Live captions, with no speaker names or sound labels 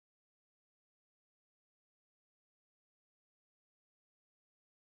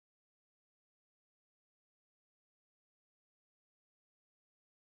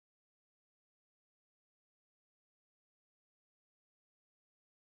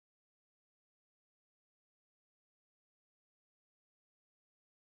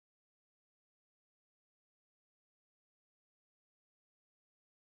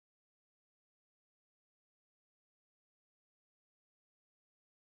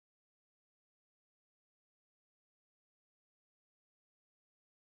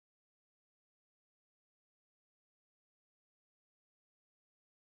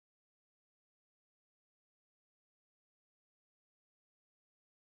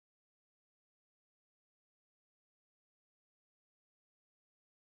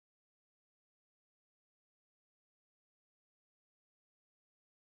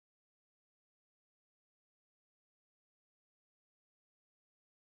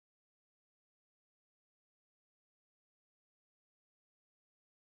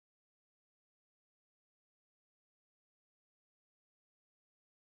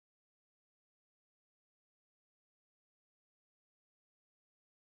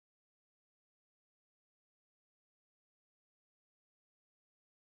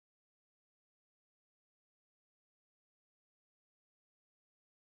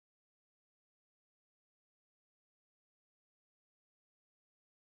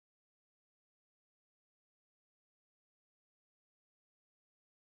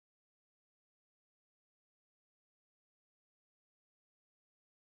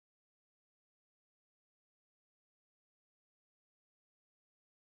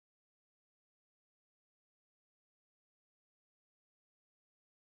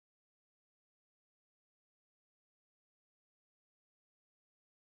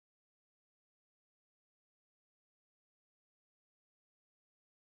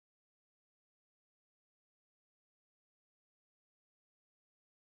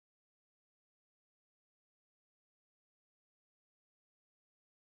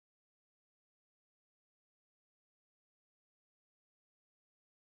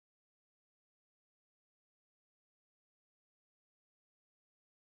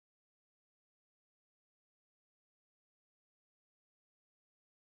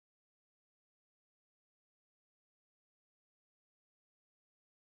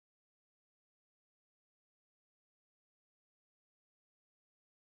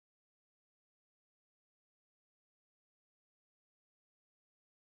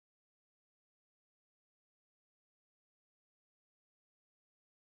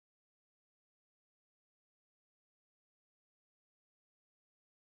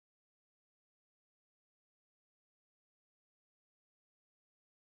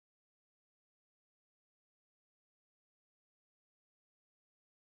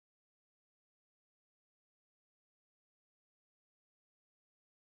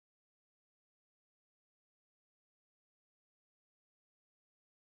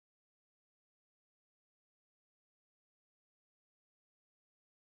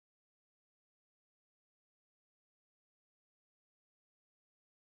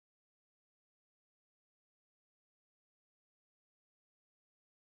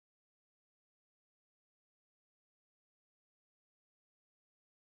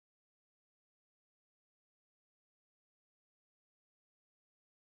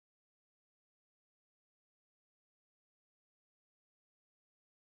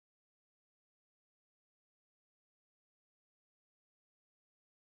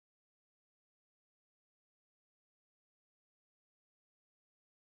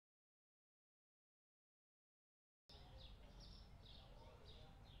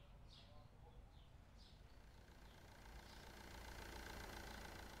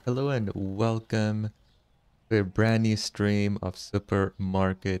Hello and welcome to a brand new stream of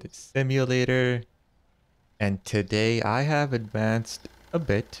Supermarket Simulator. And today I have advanced a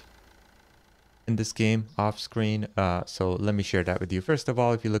bit in this game off screen. So let me share that with you. First of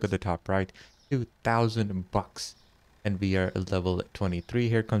all, if you look at the top right, 2,000 bucks. And we are level 23.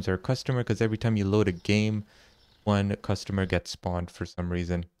 Here comes our customer because every time you load a game, one customer gets spawned for some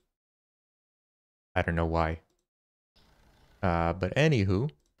reason. I don't know why. But anywho,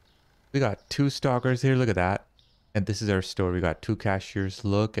 we got two stalkers here. Look at that. And this is our store. We got two cashiers.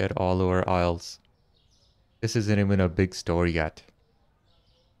 Look at all our aisles. This isn't even a big store yet.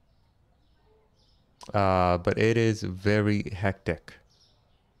 But it is very hectic.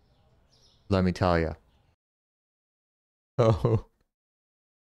 Let me tell you. Oh,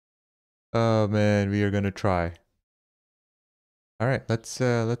 oh man, we are gonna try. All right, let's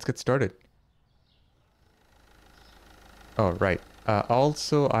get started. Oh, right.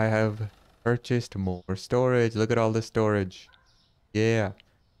 Also, I have purchased more storage. Look at all the storage. Yeah,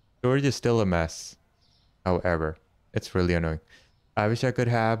 storage is still a mess. However, it's really annoying. I wish I could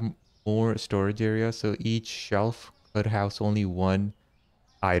have more storage area so each shelf could house only one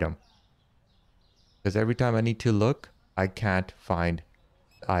item. Because every time I need to look, I can't find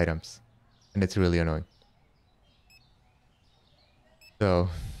items. And it's really annoying. So,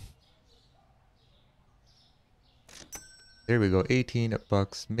 there we go. 18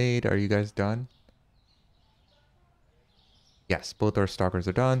 bucks made. Are you guys done? Yes, both our stalkers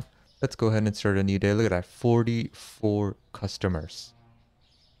are done. Let's go ahead and start a new day. Look at that. 44 customers.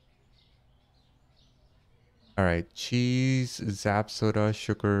 All right. Cheese, Zap soda,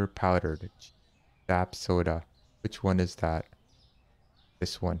 sugar powdered. Zap soda. Which one is that?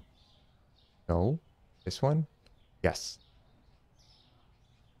 This one. No. This one? Yes.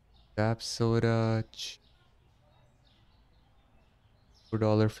 Zap soda.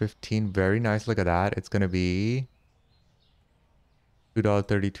 $4.15. Very nice. Look at that. It's going to be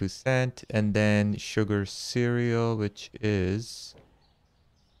 $2.32. And then sugar cereal, which is...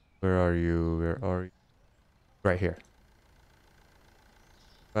 Where are you? Where are you? Right here.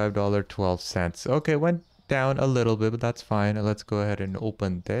 $5.12. Okay, went down a little bit, but that's fine. Let's go ahead and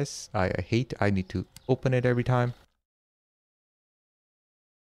open this. I need to open it every time.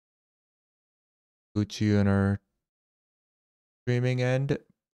 Gucci on our streaming end.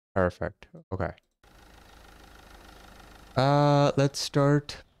 Perfect. Okay. Let's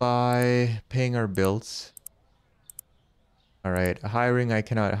start by paying our bills. All right, hiring, I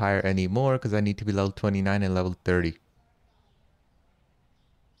cannot hire anymore because I need to be level 29 and level 30.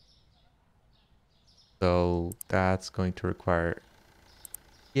 So that's going to require...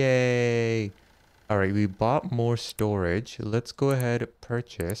 Yay! All right, we bought more storage. Let's go ahead and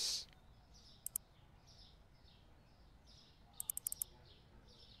purchase.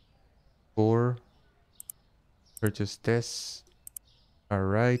 Purchase this. All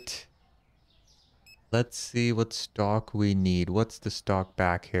right. Let's see what stock we need. What's the stock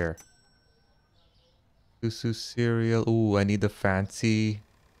back here? Susu cereal. Ooh, I need the fancy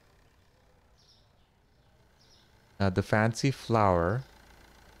flour.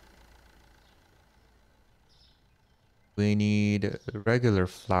 We need regular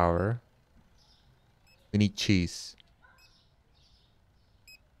flour. We need cheese.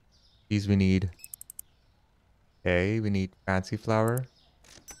 Cheese we need. Okay, we need fancy flour.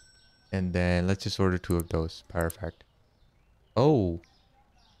 And then let's just order two of those. Perfect. Oh.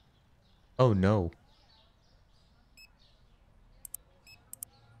 Oh no.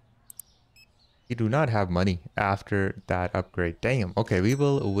 We do not have money after that upgrade. Damn. Okay, we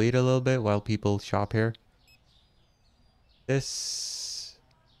will wait a little bit while people shop here. This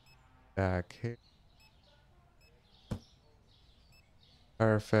back here.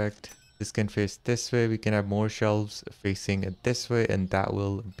 Perfect. This can face this way. We can have more shelves facing it this way, and that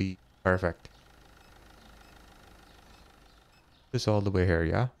will be perfect. Just all the way here,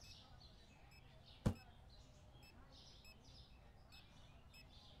 yeah?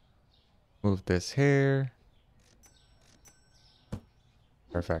 Move this here.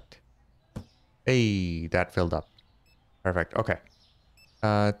 Perfect. Hey, that filled up. Perfect. Okay.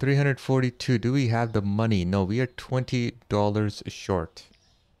 342. Do we have the money? No, we are $20 short.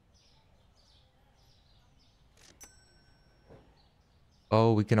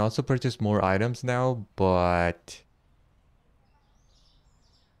 Oh, we can also purchase more items now, but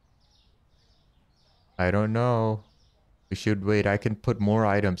I don't know. We should wait. I can put more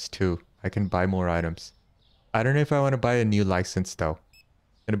items too. I can buy more items. I don't know if I want to buy a new license though.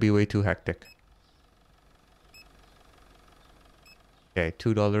 It's gonna be way too hectic. Okay,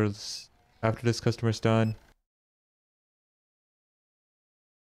 $2 after this customer's done.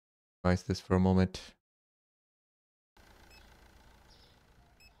 Minimize this for a moment.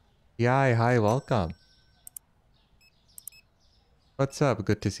 Yeah, hi, welcome. What's up?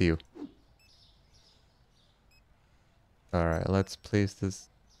 Good to see you. Alright, let's place this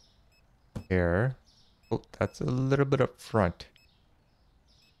here. Oh, that's a little bit up front.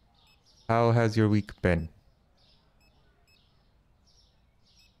 How has your week been?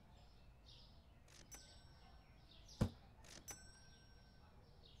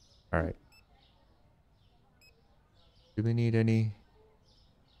 Alright. Do we need any?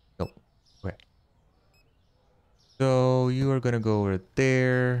 Nope. Okay. So you are gonna go over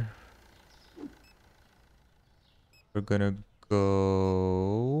there. We're gonna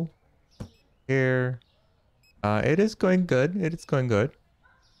go here. It is going good. It is going good.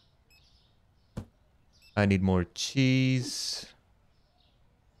 I need more cheese.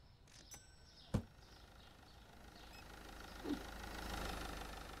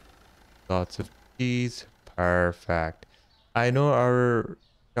 Lots of cheese. Perfect. I know our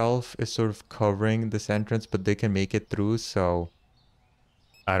shelf is sort of covering this entrance, but they can make it through, so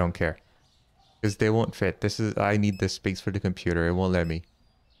I don't care. Because they won't fit. I need this space for the computer. It won't let me.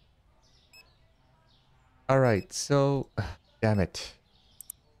 Alright, so damn it.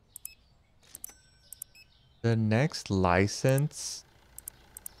 The next license.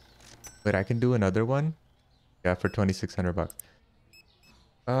 Wait, I can do another one? Yeah, for 2,600 bucks.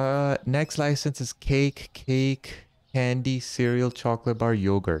 Next license is cake, candy, cereal, chocolate bar,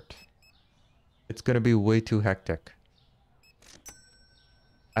 yogurt. It's gonna be way too hectic.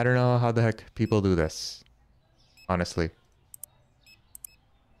 I don't know how the heck people do this, honestly.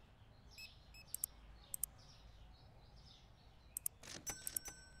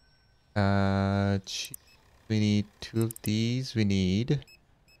 We need 2 of these. We need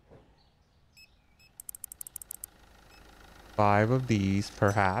 5 of these,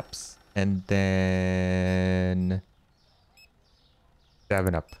 perhaps. And then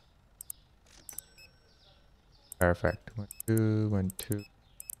 7 up. Perfect. 1, 2, 1, 2.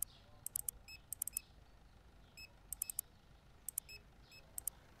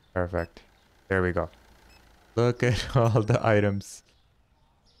 Perfect. There we go. Look at all the items.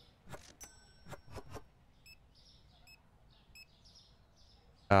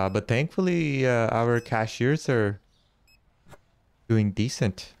 But thankfully, our cashiers are doing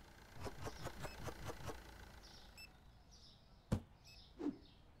decent.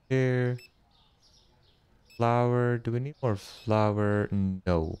 Here. Flour. Do we need more flour?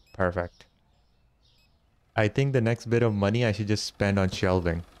 No. Perfect. I think the next bit of money I should just spend on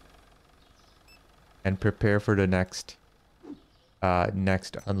shelving. And prepare for the next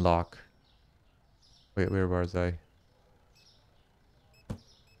unlock. Wait, where was I?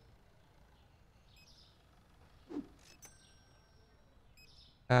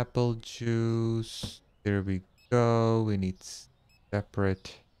 Apple juice. There we go. We need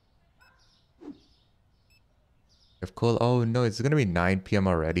separate. Of cool. Oh no, it's gonna be 9 p.m.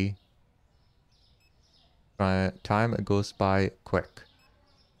 already. Time goes by quick.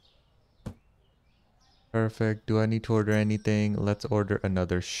 Perfect. Do I need to order anything? Let's order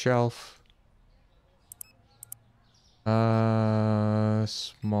another shelf.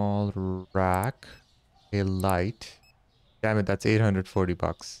 Small rack. A light. Damn it, that's 840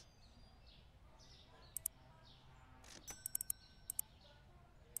 bucks.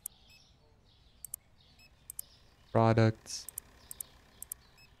 Products.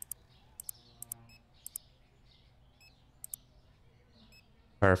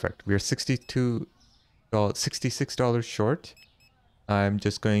 Perfect. We are $66 short. I'm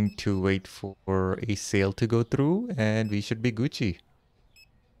just going to wait for a sale to go through and we should be Gucci.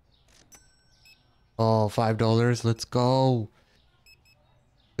 Oh, $5. Let's go.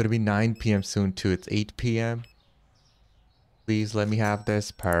 It's gonna be 9 p.m. soon too. It's 8 p.m. Please let me have this.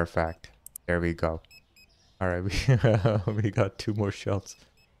 Perfect. There we go. All right, we got 2 more shelves.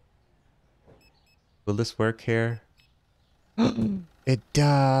 Will this work here? It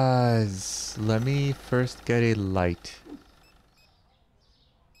does. Let me first get a light.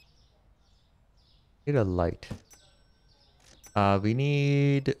 Need a light. We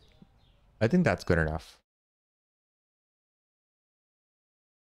need... I think that's good enough.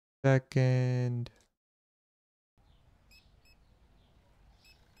 Second.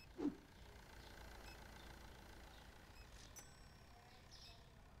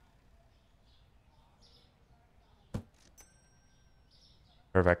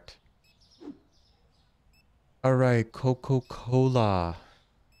 Perfect. All right, Coca-Cola.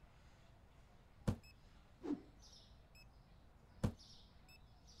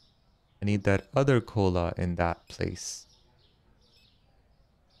 I need that other cola in that place.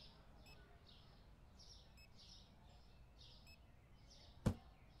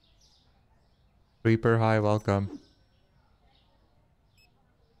 Creeper, hi, welcome.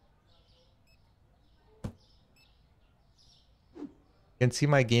 You can see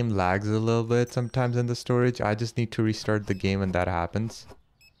my game lags a little bit sometimes in the storage. I just need to restart the game when that happens.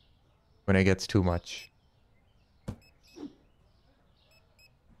 When it gets too much.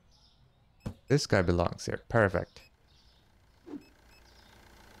 This guy belongs here. Perfect.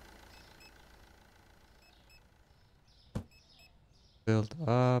 Build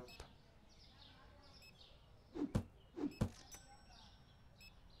up.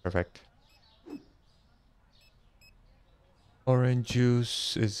 Perfect. Orange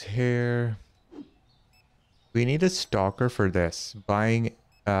juice is here. We need a stocker for this.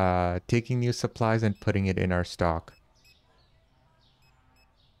 Taking new supplies and putting it in our stock.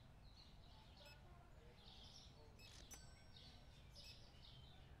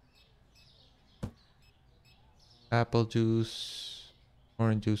 Apple juice.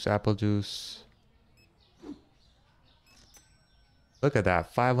 Orange juice, apple juice. Look at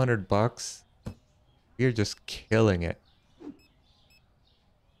that. 500 bucks. We're just killing it.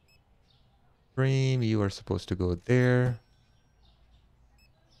 Cream, you are supposed to go there.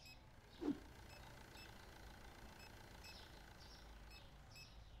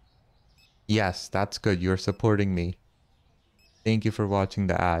 Yes, that's good. You're supporting me. Thank you for watching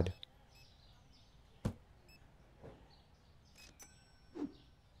the ad.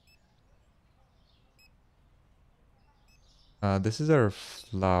 This is our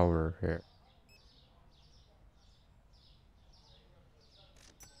flour here.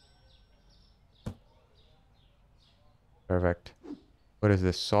 Perfect. What is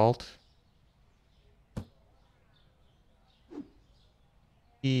this? Salt?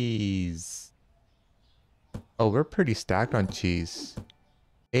 Cheese. Oh, we're pretty stacked on cheese.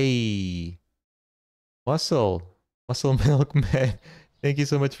 Hey, Muscle. Muscle Milk Man. Thank you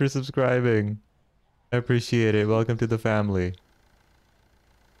so much for subscribing. I appreciate it. Welcome to the family.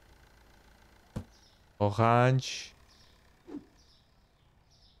 Orange.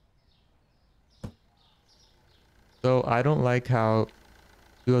 So I don't like how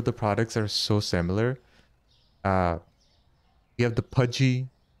two of the products are so similar. Uh, we have the pudgy,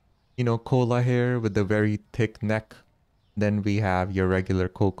 cola here with the very thick neck. Then we have your regular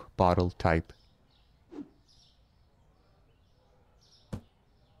Coke bottle type.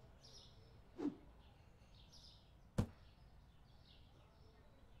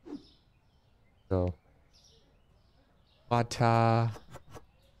 So, Fata.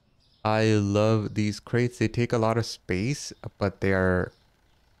 I love these crates. They take a lot of space, but they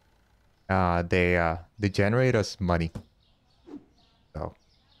generate us money. So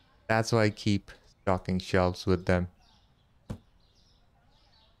that's why I keep stocking shelves with them.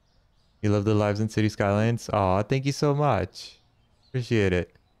 You love the lives in city skylines? Aw, thank you so much. Appreciate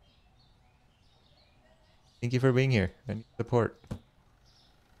it. Thank you for being here. I need support.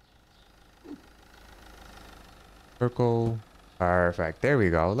 Circle. Perfect. There we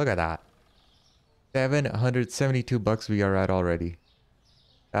go. Look at that. 772 bucks we are at already.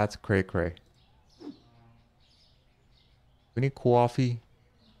 That's cray cray. We need coffee.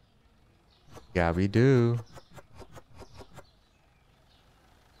 Yeah, we do.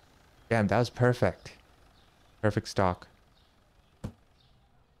 Damn, that was perfect. Perfect stock.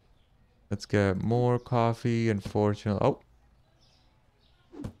 Let's get more coffee, unfortunately. Oh.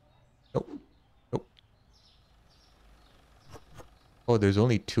 Nope. Nope. Oh, there's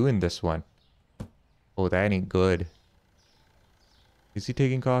only two in this one. Oh, that ain't good. Is he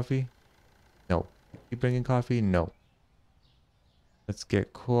taking coffee? No. Is he bringing coffee? No. Let's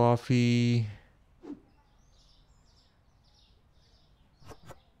get coffee.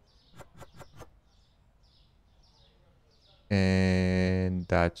 And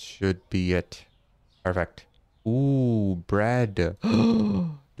that should be it. Perfect. Ooh, bread.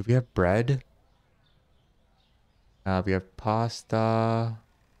 Do we have bread? We have pasta.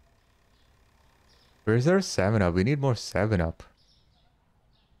 Where's our 7-Up? We need more 7-Up.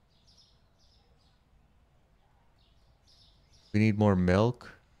 We need more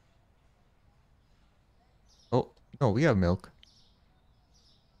milk. Oh, no, we have milk.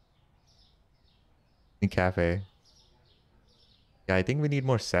 In cafe. Yeah, I think we need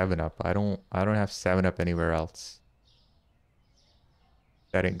more 7-Up. I don't have 7-Up anywhere else.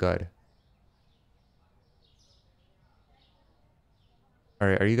 That ain't good.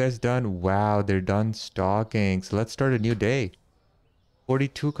 Alright, are you guys done? Wow, they're done stocking. So let's start a new day.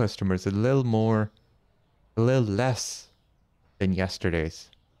 42 customers, a little more, a little less than yesterday's.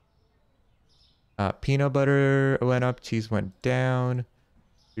 Peanut butter went up, cheese went down.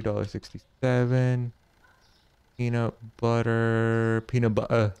 $3.67. Peanut butter.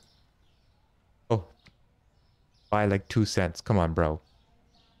 Oh, by like 2 cents. Come on, bro.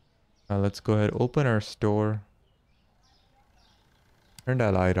 Let's go ahead, open our store. Turn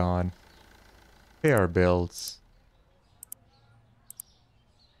that light on. Pay our bills.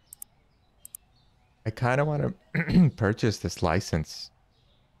 I kind of want to purchase this license,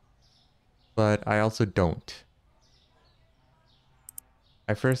 but I also don't.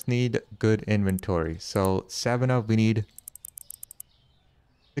 I first need good inventory. So 7-Up, we need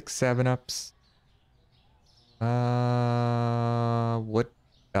 6 7-Ups. What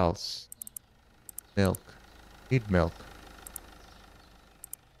else? Milk. Need milk.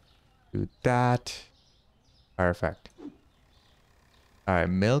 Do that. Perfect. Alright,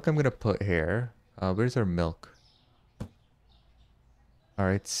 milk I'm gonna put here. Where's our milk?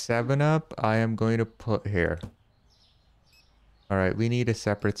 Alright, 7-Up I am going to put here. Alright, we need a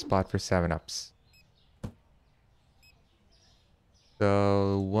separate spot for 7-Ups.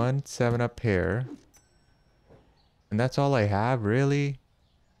 So, one 7-Up here. And that's all I have, really?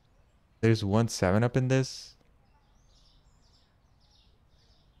 There's one 7-Up in this?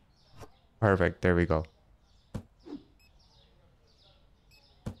 Perfect, there we go.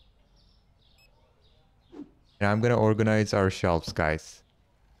 Now I'm gonna organize our shelves, guys.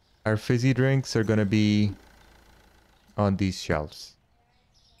 Our fizzy drinks are gonna be on these shelves.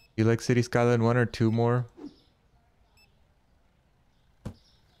 You like City Skyline 1 or 2 more?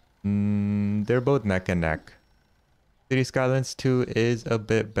 They're both neck and neck. City Skylines 2 is a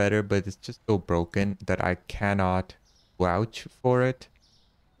bit better, but it's just so broken that I cannot vouch for it.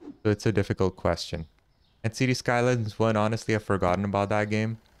 So it's a difficult question. And City Skylines 1, honestly, I've forgotten about that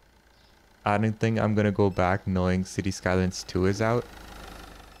game. I don't think I'm gonna go back knowing City Skylines 2 is out.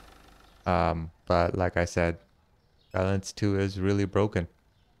 But like I said, Skylines 2 is really broken.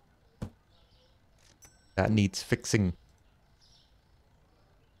 That needs fixing.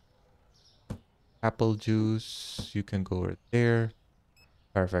 Apple juice, you can go right there.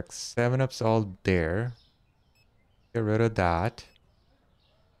 Perfect. 7-Up's all there. Get rid of that.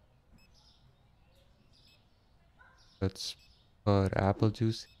 Let's put apple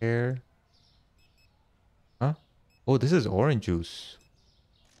juice here. Huh? Oh, this is orange juice.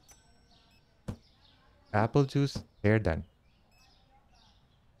 Apple juice here then.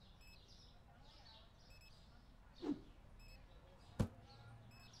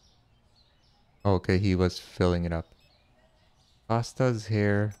 Okay, he was filling it up. Pasta's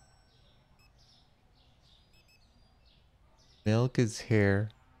here. Milk is here.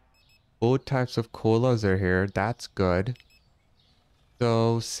 Both types of colas are here. That's good.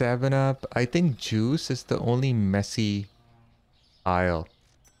 So 7-Up, I think juice is the only messy aisle.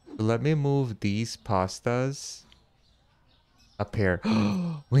 So let me move these pastas up here.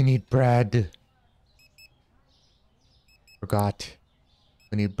 We need bread. Forgot.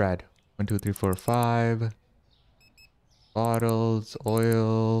 We need bread. 1, 2, 3, 4, 5. Bottles,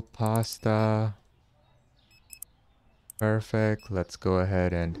 oil, pasta. Perfect. Let's go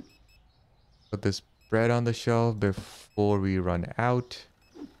ahead and put this bread on the shelf before we run out.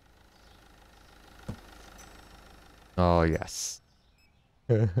 Oh, yes.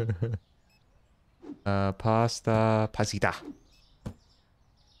 Pasta, pasita.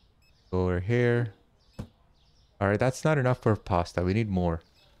 Over here. All right, that's not enough for pasta. We need more.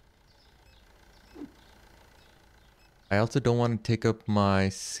 I also don't want to take up my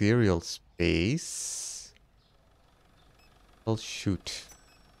cereal space. Oh, shoot.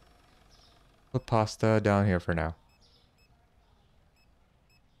 Put pasta down here for now.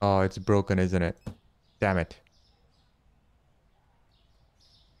 Oh, it's broken, isn't it? Damn it.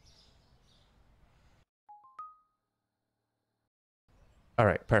 All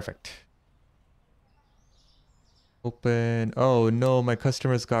right, perfect. Open. Oh no, my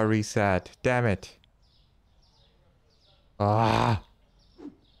customers got reset. Damn it. Ah,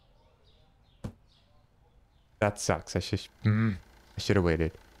 that sucks. I should have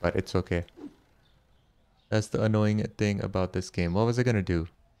waited, but it's okay. That's the annoying thing about this game. What was I gonna do?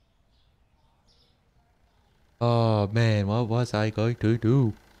 Oh man, what was I going to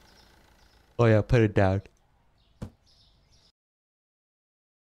do? Oh yeah, put it down.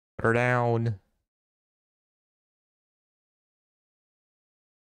 Put her down.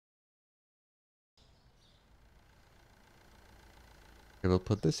 Okay, we'll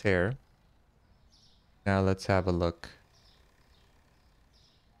put this here. Now let's have a look.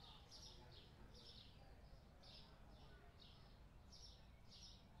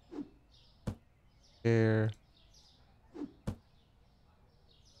 Here.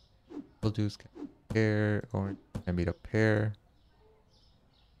 Apple juice can be here. Orange can be up here.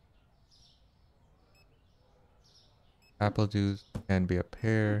 Apple juice can be up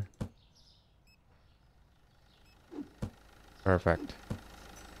here. Perfect.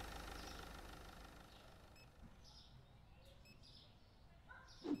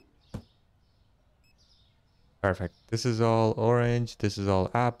 Perfect. This is all orange. This is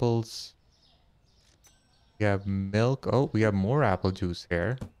all apples. We have milk. Oh, we have more apple juice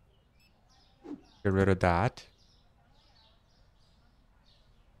here. Get rid of that.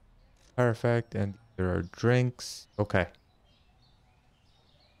 Perfect. And there are drinks. Okay.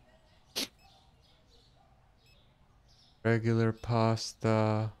 Regular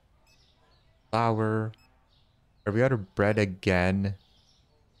pasta. Flour. Are we out of bread again?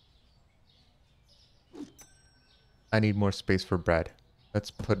 I need more space for bread. Let's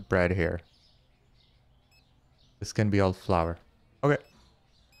put bread here. This can be all flour. Okay.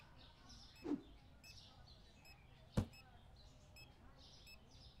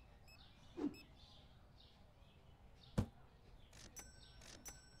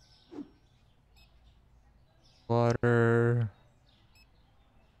 Water.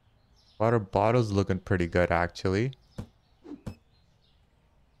 Water bottle's looking pretty good, actually.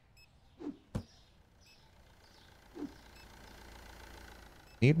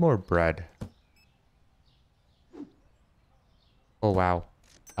 Need more bread. Oh, wow.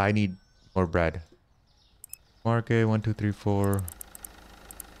 I need more bread. Market 1, 2, 3, 4,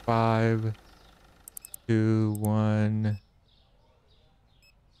 5, 2, 1.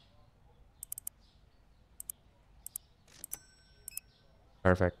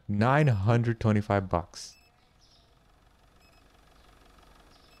 Perfect. 925 bucks.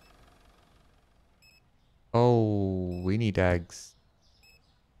 Oh, we need eggs.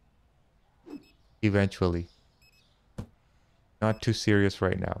 Eventually. Not too serious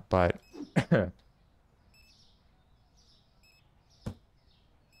right now, but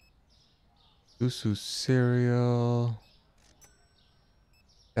Susu cereal.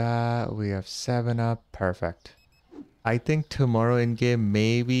 That we have 7 Up. Perfect. I think tomorrow in game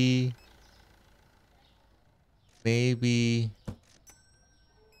maybe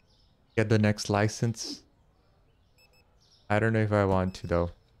get the next license. I don't know if I want to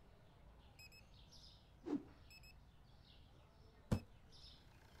though.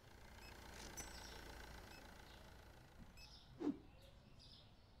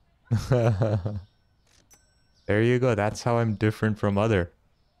 There you go. That's how I'm different from other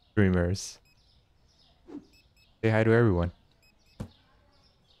streamers. Say hi to everyone.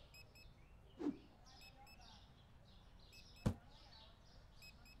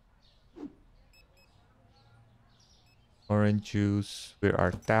 Orange juice. Where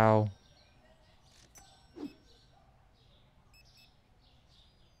art thou?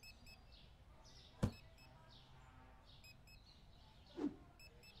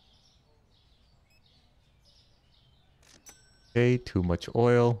 Okay, too much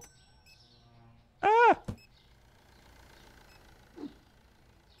oil. Ah!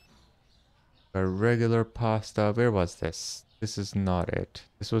 A regular pasta. Where was this? This is not it.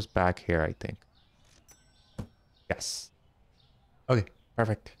 This was back here, I think. Yes. Okay,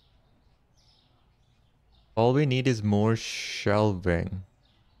 perfect. All we need is more shelving.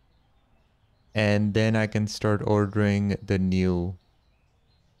 And then I can start ordering the new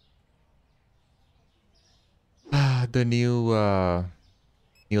the new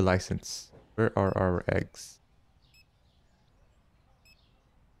license. Where are our eggs?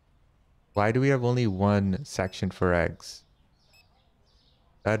 Why do we have only one section for eggs?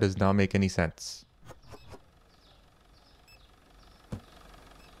 That does not make any sense.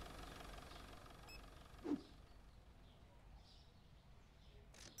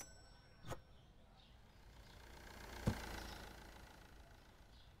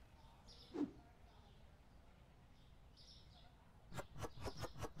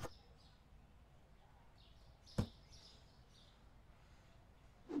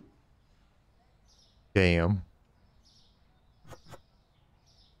 Damn.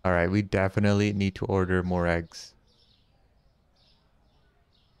 Alright, we definitely need to order more eggs.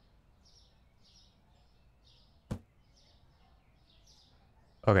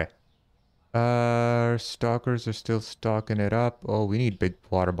 Okay. Stalkers are still stocking it up. Oh, we need big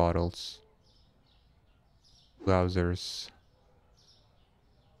water bottles. Wowzers.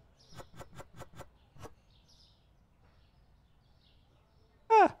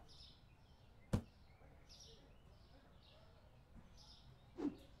 Ah!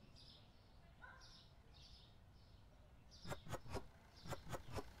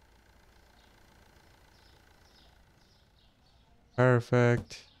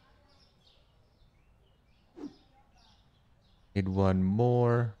 Perfect. Need one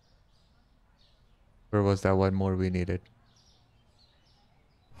more. Where was that one more we needed?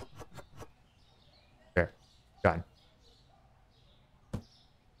 There. Done.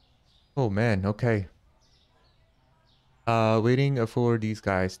 Oh man, okay. Waiting for these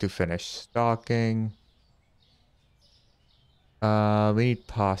guys to finish stocking. We need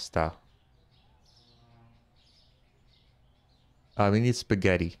pasta. We need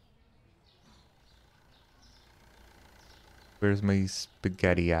spaghetti. Where's my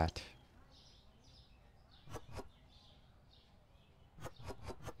spaghetti at?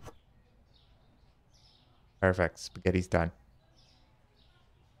 Perfect. Spaghetti's done.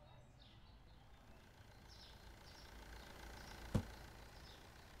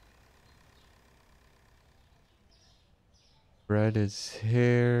 Bread is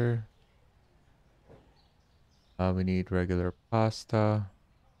here. We need regular pasta.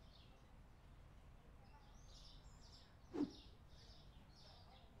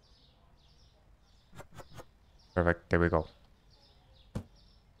 Perfect. There we go.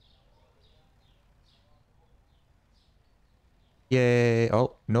 Yay.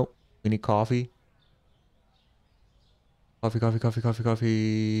 Oh, nope. We need coffee. Coffee, coffee, coffee, coffee,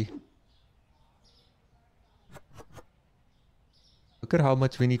 coffee. Look at how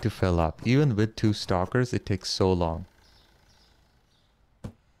much we need to fill up. Even with 2 stalkers, it takes so long.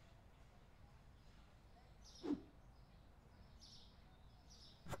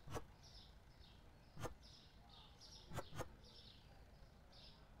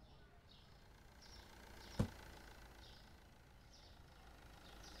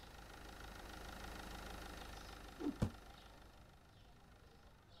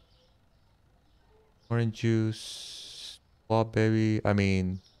 Orange juice,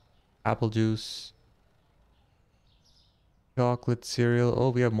 apple juice, chocolate cereal. Oh,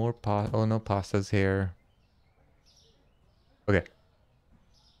 we have more oh no, pasta's here. Okay.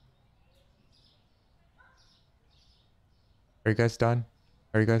 Are you guys done?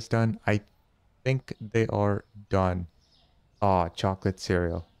 Are you guys done? I think they are done. Ah, chocolate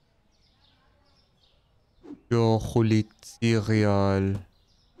cereal. Chocolate cereal.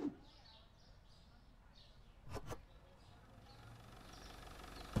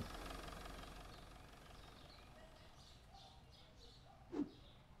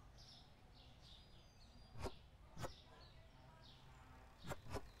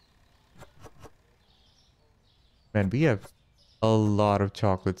 Man, we have a lot of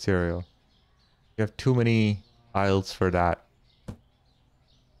chocolate cereal. We have too many aisles for that.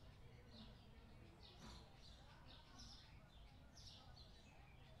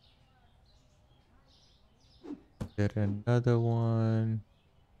 Get another one.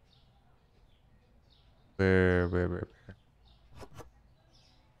 Where?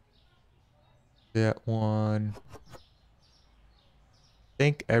 That one.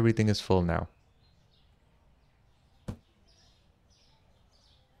 Think everything is full now.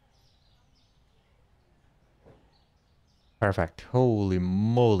 Perfect. Holy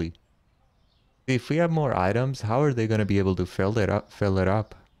moly. If we have more items, how are they going to be able to fill it up? Fill it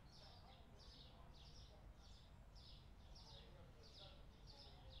up?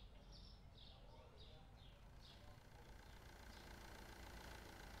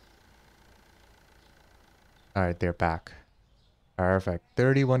 All right, they're back. Perfect.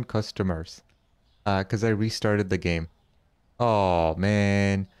 31 customers. Because I restarted the game. Oh,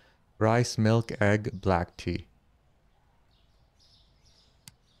 man. Rice, milk, egg, black tea.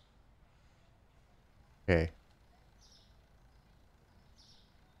 Okay.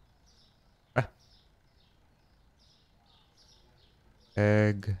 Ah,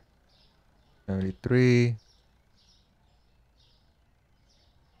 egg. 73.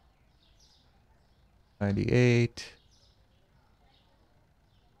 98.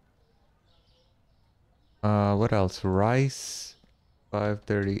 What else? Rice.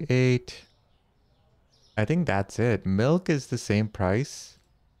 538. I think that's it. Milk is the same price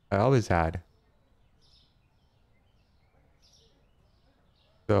I always had.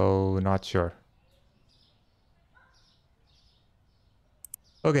 So, not sure.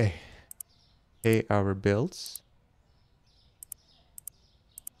 Okay. Pay our bills.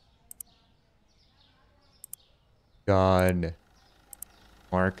 Done.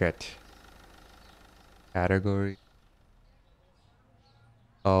 Market. Category.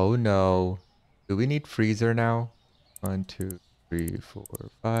 Oh no. Do we need freezer now? 1, 2, 3, 4,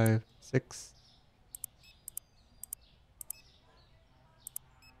 5, 6.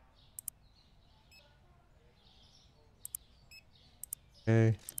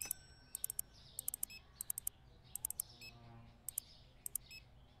 Okay.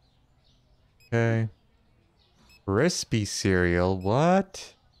 Okay. Crispy cereal.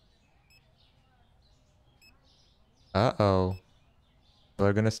 What? Uh-oh.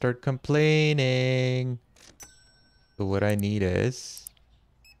 We're gonna start complaining. So what I need is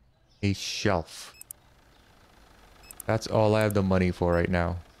A shelf. That's all I have the money for right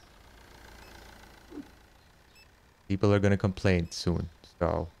now. People are gonna complain soon,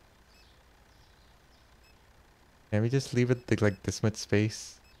 so... Can we just leave it like this much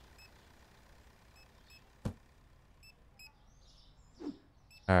space?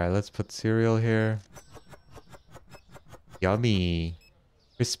 Alright, let's put cereal here. Yummy.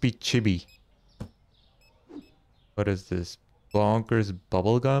 Crispy chibi. What is this? Bonkers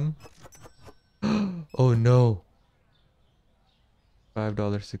bubblegum? Oh no.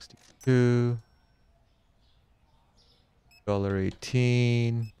 $5.62.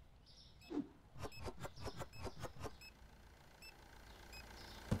 $1.18.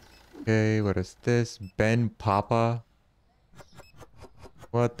 Okay, what is this? Ben Papa?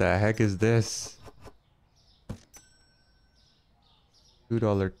 What the heck is this?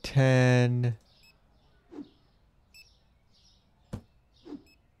 $2.10.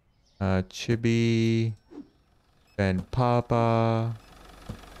 Chibi. Ben Papa.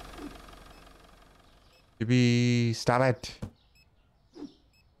 Chibi. Stop it.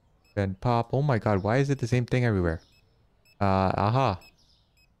 Ben Pop. Oh my god, why is it the same thing everywhere? Aha.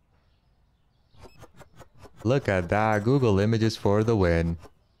 Look at that. Google Images for the win.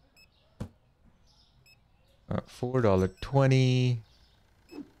 $4.20.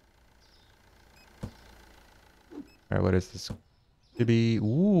 Alright, what is this? Chibi.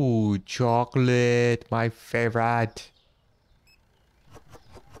 Ooh, chocolate. My favorite.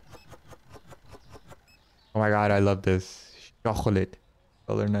 Oh my god, I love this. Chocolate.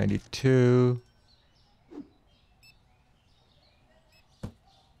 $1.92.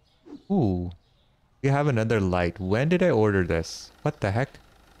 Ooh. We have another light. When did I order this? What the heck?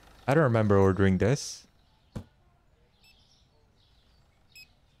 I don't remember ordering this.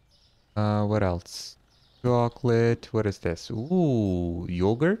 What else? Chocolate. What is this? Ooh,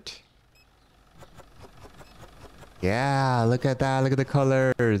 yogurt? Yeah, look at that. Look at the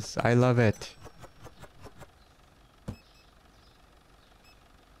colors. I love it.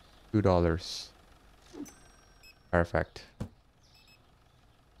 $2. Perfect.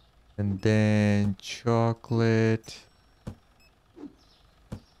 And then chocolate.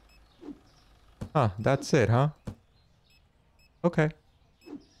 Huh, that's it, huh? Okay.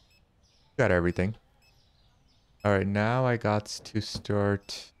 Got everything. Alright, now I got to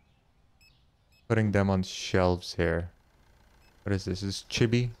start putting them on shelves here. What is this? This is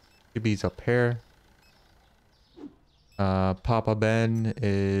Chibi. Chibi's up here. Papa Ben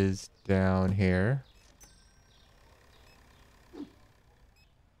is down here.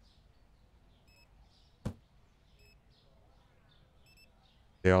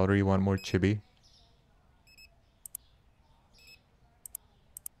 They already want more chibi.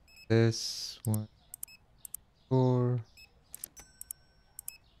 This one, 4.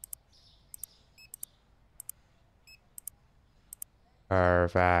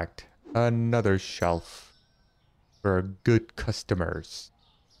 Perfect. Another shelf for our good customers.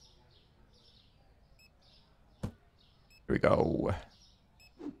 Here we go.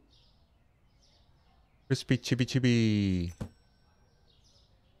 Crispy chibi chibi.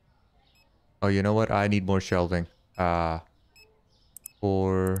 Oh, you know what? I need more shelving.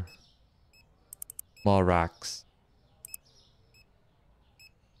 For small racks.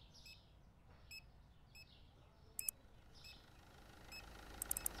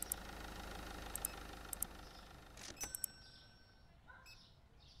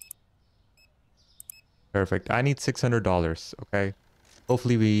 Perfect. I need $600, okay?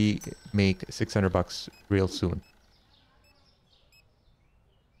 Hopefully we make 600 bucks real soon.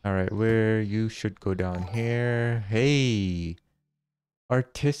 All right, where you should go down here. Hey,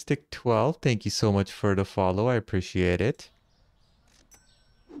 Artistic 12, thank you so much for the follow. I appreciate it.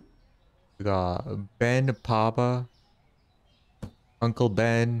 We got Ben Papa, Uncle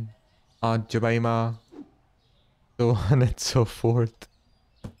Ben, Aunt Jemima, so on and so forth.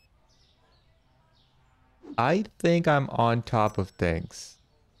 I think I'm on top of things.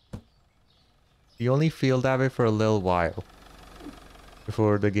 You only feel that way for a little while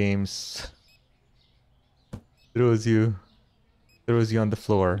before the game's throws you on the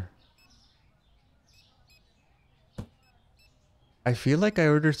floor. I feel like I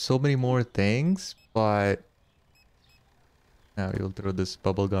ordered so many more things, but now you'll throw this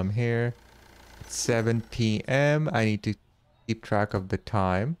bubble gum here. It's 7 p.m. I need to keep track of the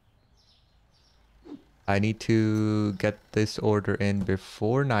time. I need to get this order in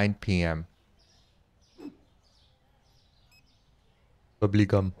before 9 p.m. Bubbly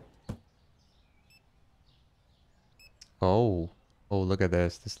gum. Oh. Oh, look at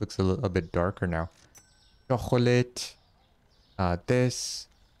this. This looks a bit darker now. Chocolate. This.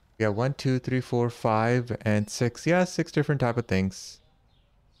 Yeah, 1, 2, 3, 4, 5, and 6. Yeah, 6 different type of things.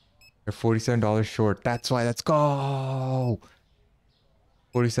 They're $47 short. That's why. Let's go.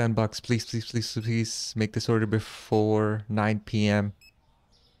 47 bucks. Please, please, please, please make this order before 9 p.m.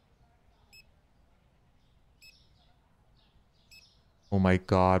 Oh my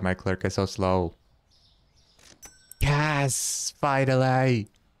god, my clerk is so slow. Yes, finally.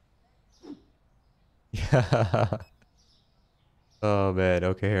 Yeah. Oh man.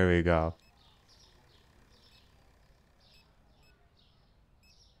 Okay, here we go.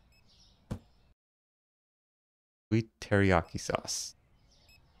 Sweet teriyaki sauce.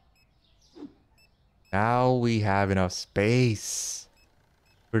 Now we have enough space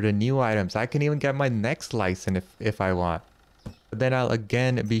for the new items. I can even get my next license if I want. But then I'll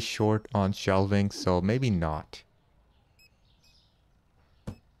again be short on shelving, so maybe not.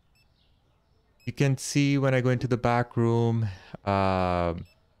 You can see when I go into the back room,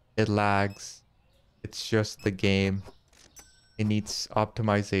 it lags. It's just the game. It needs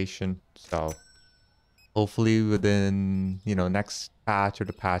optimization. So hopefully within, next patch or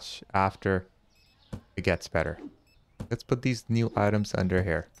the patch after, it gets better. Let's put these new items under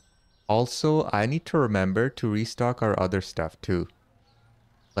here. Also, I need to remember to restock our other stuff too.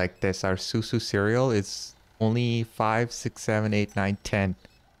 Like this, our Susu cereal is only 5, 6, 7, 8, 9, 10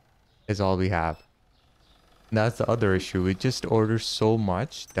 is all we have. And that's the other issue. We just order so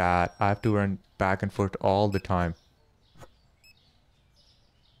much that I have to run back and forth all the time.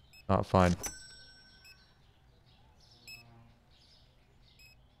 Not fun.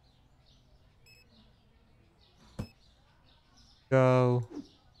 Go.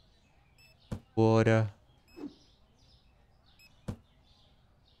 Water.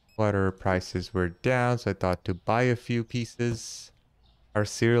 Water prices were down, so I thought to buy a few pieces. Our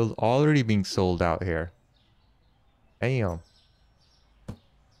cereal's already being sold out here. Damn.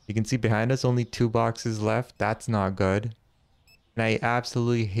 You can see behind us only 2 boxes left. That's not good. And I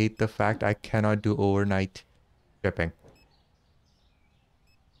absolutely hate the fact I cannot do overnight shipping.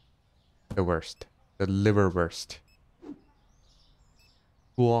 The worst. The liver worst.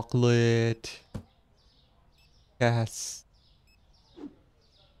 Chocolate. Yes.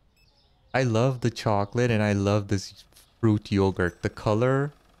 I love the chocolate and I love this fruit yogurt. The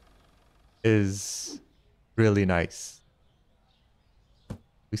color is really nice.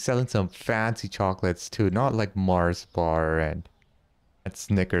 We're selling some fancy chocolates too. Not like Mars bar and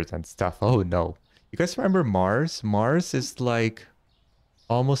Snickers and stuff. Oh no. You guys remember Mars? Mars is like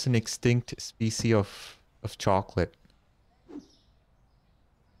almost an extinct species of chocolate.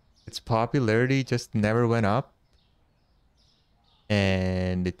 Its popularity just never went up.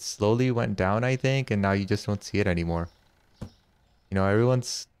 And it slowly went down, I think, and now you just don't see it anymore.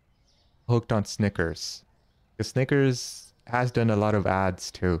 Everyone's hooked on Snickers. Because Snickers has done a lot of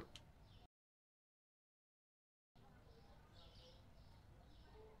ads too.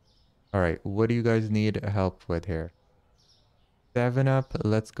 Alright, what do you guys need help with here? 7 Up.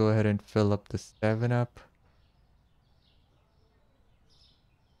 Let's go ahead and fill up the 7 Up.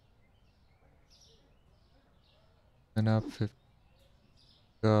 And up,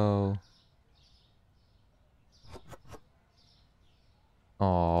 go.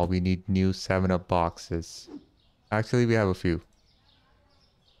 Oh, we need new 7 Up boxes. Actually, we have a few.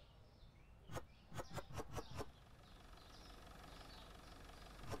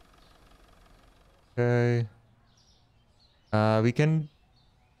 Okay. We can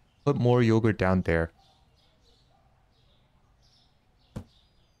put more yogurt down there.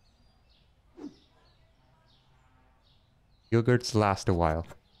 Yogurts last a while.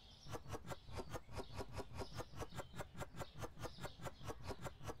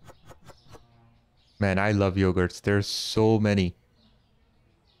 Man, I love yogurts. There's so many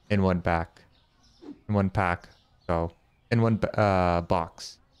in one pack. In one pack. So, in one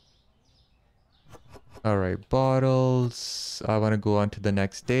box. Alright, bottles. I want to go on to the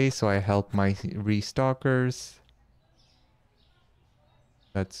next day, so I help my restockers.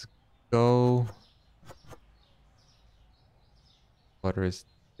 Let's go. Water is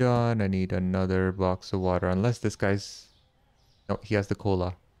done. I need another box of water. Unless this guy's... No, he has the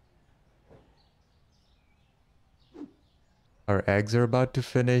cola. Our eggs are about to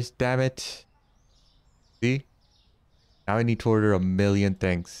finish. Damn it. See? Now I need to order a million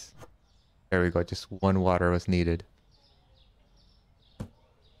things. There we go. Just one water was needed.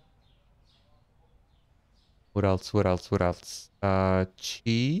 What else? What else? What else?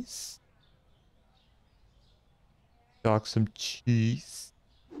 Cheese. Stock some cheese.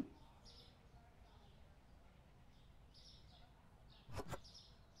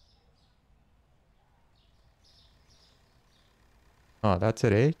 Oh, that's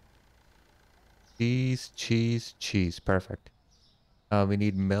it, eh? Cheese, cheese, cheese. Perfect. We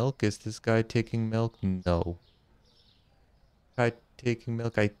need milk. Is this guy taking milk? No. Guy taking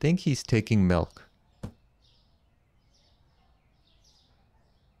milk? I think he's taking milk.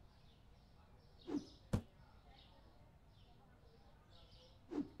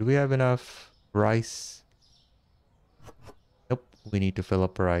 Do we have enough rice? Nope. We need to fill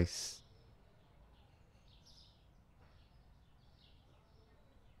up rice.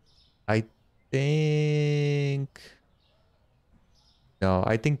 I think... No,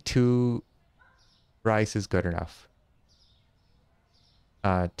 I think 2 rice is good enough.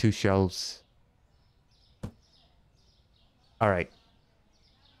 2 shelves. All right.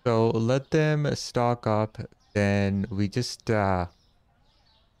 So let them stock up. Then we just we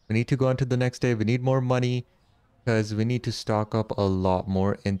need to go on to the next day. We need more money because we need to stock up a lot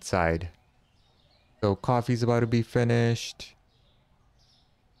more inside. So coffee's about to be finished.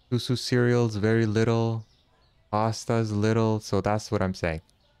 Susu cereals very little. Pasta's little. So that's what I'm saying.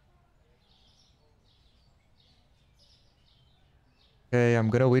 Okay, I'm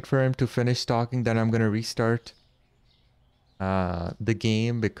gonna wait for him to finish stocking. Then I'm gonna restart the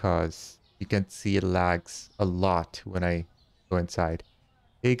game because you can see it lags a lot when I go inside.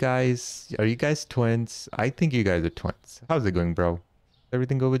 Hey guys, are you guys twins? I think you guys are twins. How's it going, bro?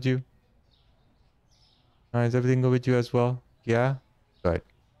 Everything go with you? Is everything go with you as well? Yeah? Good.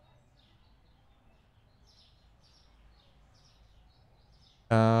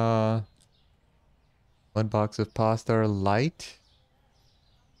 Uh, 1 box of pasta light.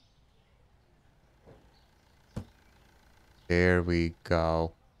 There we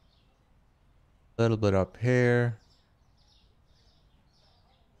go. A little bit up here.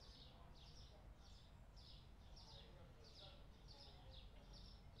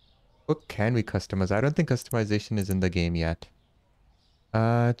 What can we customize? I don't think customization is in the game yet.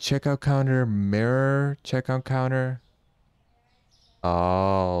 Checkout counter, mirror, checkout counter.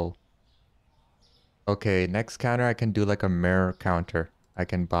 Oh. Okay, next counter I can do like a mirror counter. I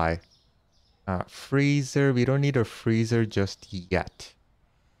can buy. Freezer, we don't need a freezer just yet.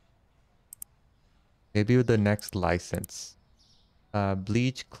 Maybe with the next license.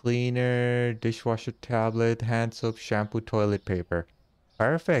 Bleach cleaner, dishwasher tablet, hand soap, shampoo, toilet paper.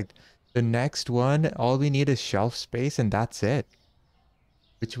 Perfect. The next one, all we need is shelf space and that's it.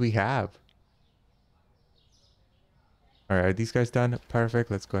 Which we have. Alright, are these guys done?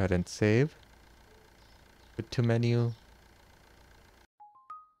 Perfect. Let's go ahead and save. Put to menu.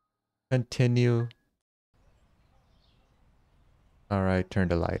 Continue. Alright, turn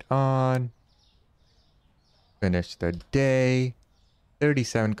the light on. Finish the day.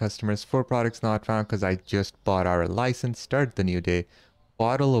 37 customers, 4 products not found because I just bought our license. Start the new day.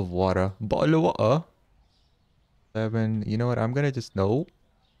 Bottle of water. Bottle of water? 11. You know what? I'm gonna just no.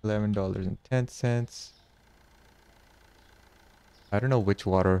 $11.10. I don't know which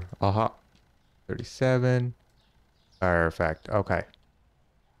water. Aha. 37. Perfect. Okay.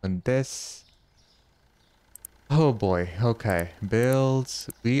 And this. Oh boy. Okay. Bills.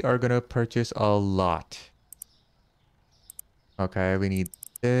 We are gonna purchase a lot. Okay. We need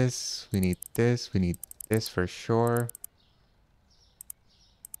this. We need this. We need this for sure.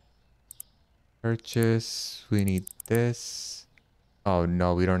 Purchase. We need this. Oh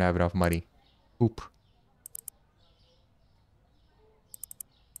no, we don't have enough money. Oop.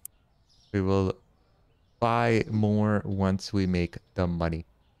 We will buy more once we make the money.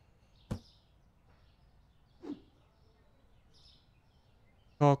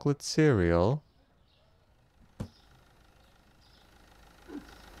 Chocolate cereal.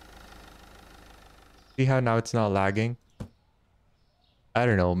 See how now it's not lagging? I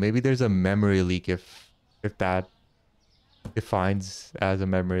don't know. Maybe there's a memory leak if that defines as a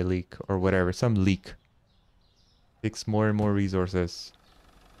memory leak or whatever. Some leak. Takes more and more resources.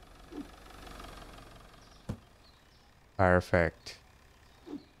 Perfect.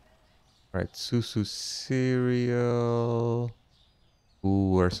 Right, Susu cereal.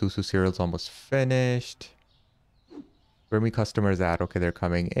 Ooh, our Susu cereal's almost finished. Where are my customers at? Okay, they're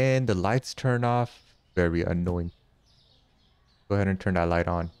coming in. The lights turn off. Very annoying. Go ahead and turn that light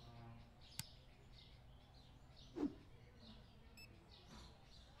on.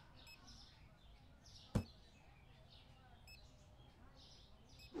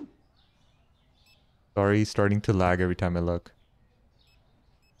 Sorry, starting to lag every time I look.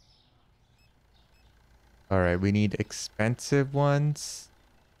 Alright, we need expensive ones.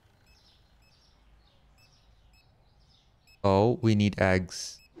 Oh, we need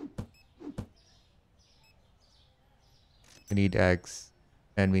eggs. We need eggs.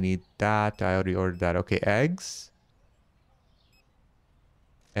 And we need that. I already ordered that. Okay, eggs.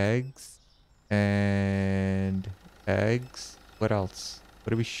 Eggs. And eggs. What else?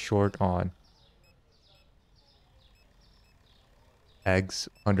 What are we short on? Eggs,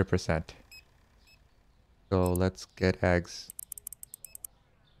 100%. So let's get eggs.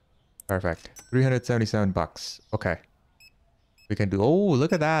 Perfect. 377 bucks. Okay. We can do... Oh,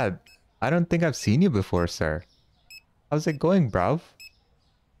 look at that. I don't think I've seen you before, sir. How's it going, bruv?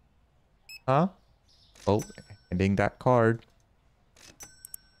 Huh? Oh, ending that card.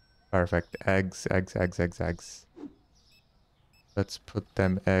 Perfect. Eggs, eggs, eggs, eggs, eggs. Let's put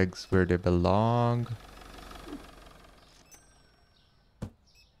them eggs where they belong.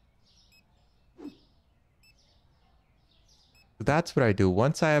 So that's what I do.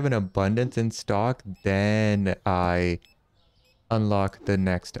 Once I have an abundance in stock, then I unlock the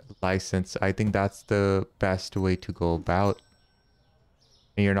next license. I think that's the best way to go about.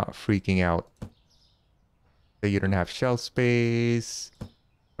 And you're not freaking out that you don't have shelf space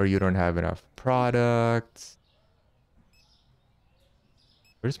or you don't have enough products.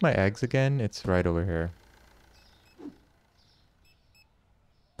 Where's my eggs again? It's right over here.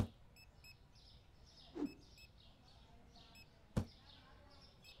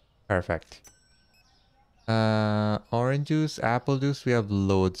 Perfect. Orange juice, apple juice, we have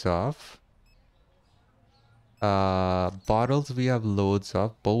loads of. Bottles, we have loads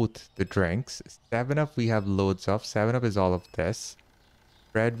of. Both the drinks. 7-Up, we have loads of. 7-Up is all of this.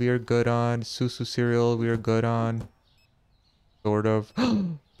 Bread, we are good on. Susu cereal, we are good on. Sort of.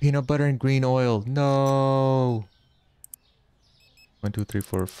 Peanut butter and green oil. No. 1, 2, 3,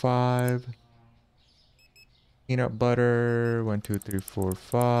 4, 5. Peanut butter. 1, 2, 3, 4,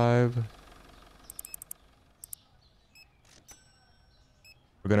 5.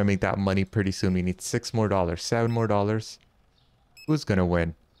 We're gonna make that money pretty soon. We need $6 more, $7 more. Who's gonna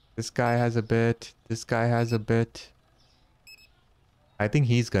win? This guy has a bit. This guy has a bit. I think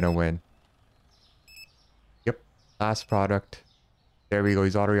he's gonna win. Yep. Last product. There we go.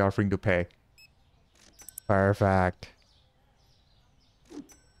 He's already offering to pay. Perfect.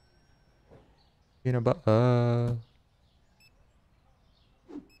 Peanut butter.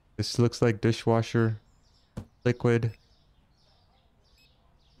 This looks like dishwasher liquid.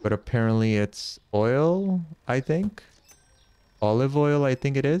 But apparently it's oil, I think. Olive oil, I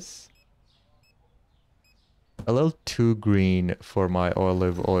think it is. A little too green for my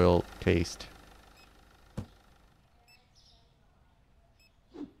olive oil taste.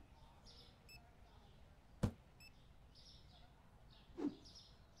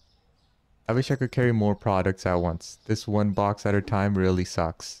 I wish I could carry more products at once. This one box at a time really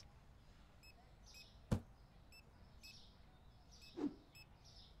sucks.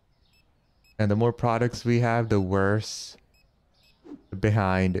 And the more products we have, the worse the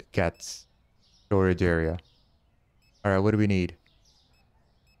behind gets. Storage area. Alright, what do we need?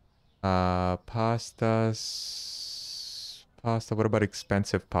 Pastas. Pasta. What about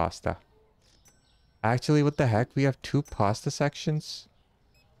expensive pasta? Actually, what the heck? We have 2 pasta sections?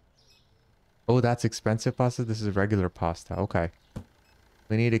 Oh, that's expensive pasta? This is regular pasta. Okay.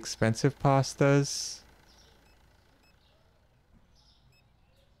 We need expensive pastas.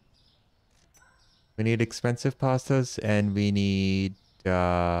 We need expensive pastas and we need...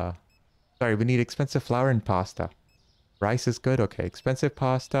 Sorry, we need expensive flour and pasta. Rice is good? Okay. Expensive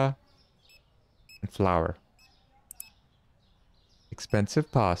pasta and flour.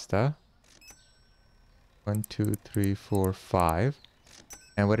 Expensive pasta. 1, 2, 3, 4, 5.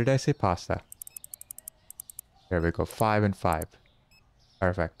 And what did I say? Pasta. There we go. 5 and 5.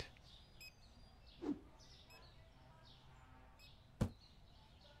 Perfect.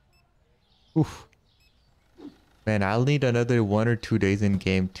 Oof. Man, I'll need another 1 or 2 days in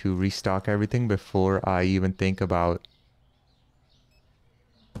game to restock everything before I even think about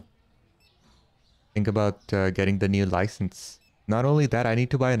getting the new license. Not only that, I need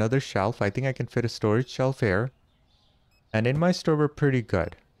to buy another shelf. I think I can fit a storage shelf here. And in my store, we're pretty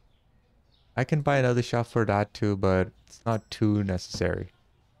good. I can buy another shelf for that too, but it's not too necessary.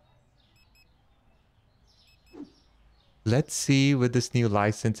 Let's see with this new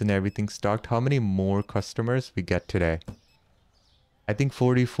license and everything stocked, how many more customers we get today. I think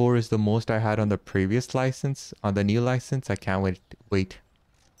 44 is the most I had on the previous license. On the new license, I can't wait.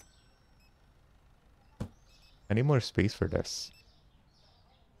 I need more space for this.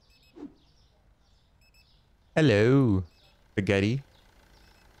 Hello, spaghetti.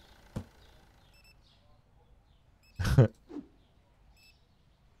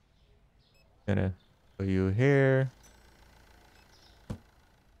 Gonna put you here.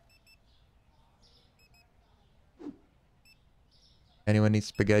 Anyone need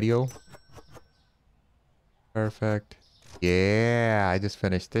spaghetti-o? Perfect. Yeah, I just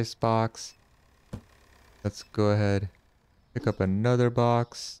finished this box. Let's go ahead. Pick up another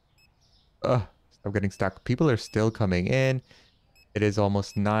box. Ugh, stop getting stuck. People are still coming in. It is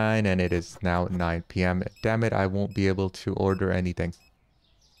almost 9 and it is now 9 p.m. Damn it, I won't be able to order anything.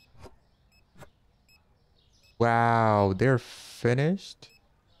 Wow, they're finished?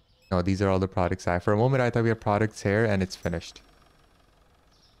 No, these are all the products I have. For a moment, I thought we had products here and it's finished.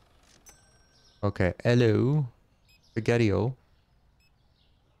 Okay, hello. Spaghetti-o.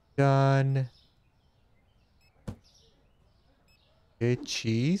 Done. Okay,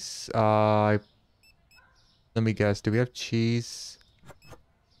 cheese. Let me guess. Do we have cheese?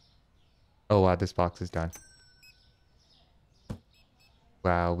 Oh, wow, this box is done.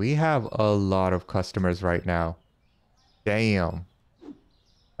 Wow, we have a lot of customers right now. Damn.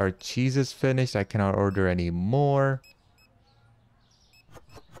 Our cheese is finished. I cannot order any more.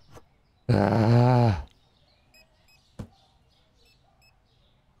 Ah.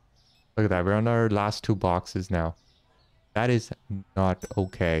 Look at that. We're on our last 2 boxes now. That is not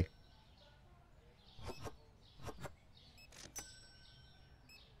okay.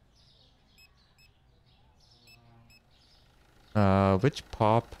 Which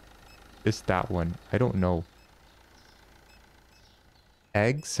pop is that one? I don't know.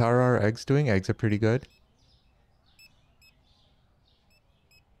 Eggs? How are our eggs doing? Eggs are pretty good.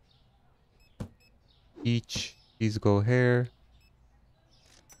 These go here.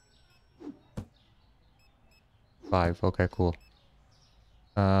 5. Okay, cool.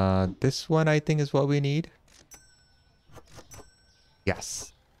 This one I think is what we need.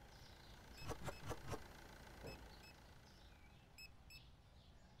 Yes.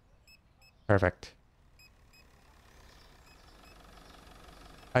 Perfect.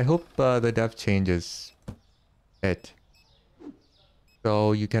 I hope the dev changes it.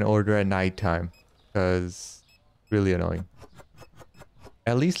 So you can order at nighttime. Because really annoying.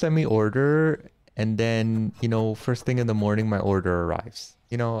 At least let me order and then, you know, first thing in the morning my order arrives.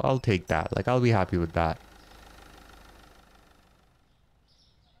 You know, I'll take that. Like, I'll be happy with that.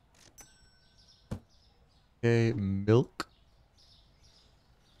 Okay, milk.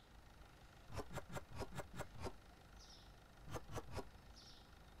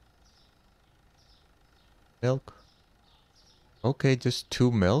 Milk. Okay, just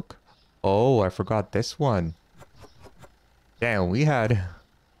 2 milk. Oh, I forgot this one. Damn, we had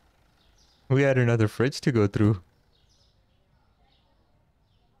another fridge to go through.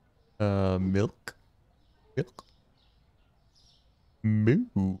 Milk. Milk.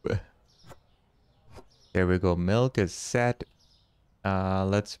 Moo. There we go. Milk is set.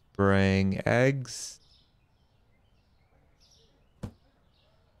 Let's bring eggs.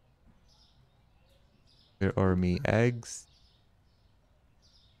 Where are me eggs?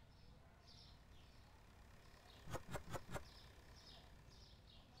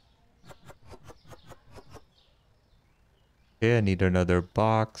 Okay, I need another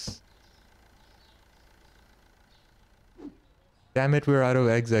box. Damn it, we're out of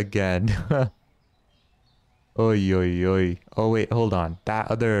eggs again. Oi, oi, oi. Oh, wait, hold on.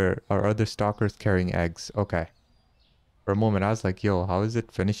 Our other stalker's carrying eggs. Okay. For a moment, I was like, yo, how is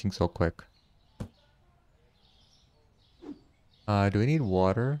it finishing so quick? Do we need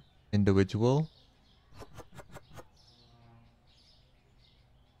water? Individual?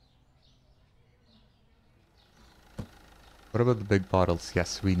 What about the big bottles?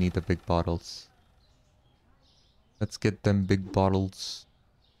 Yes, we need the big bottles. Let's get them big bottles.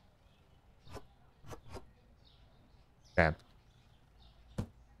 Damn.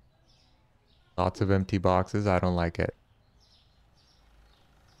 Lots of empty boxes. I don't like it.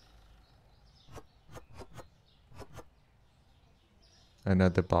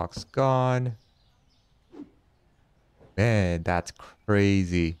 Another box gone. Man, that's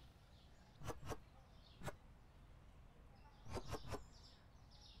crazy.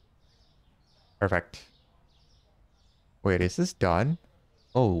 Perfect. Wait, is this done?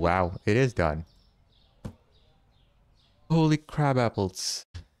 Oh, wow. It is done. Holy crab apples.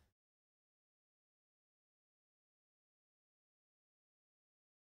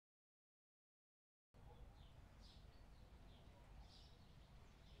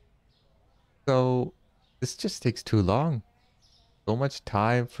 So, this just takes too long. So much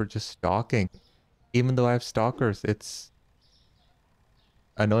time for just stalking. Even though I have stalkers, it's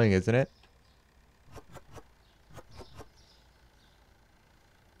annoying, isn't it?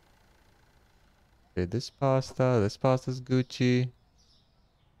 Okay, this pasta's Gucci.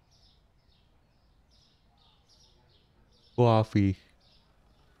 Coffee.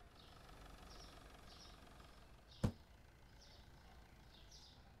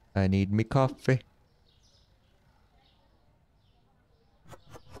 I need me coffee.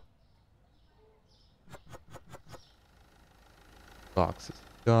 Box is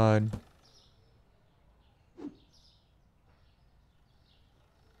done.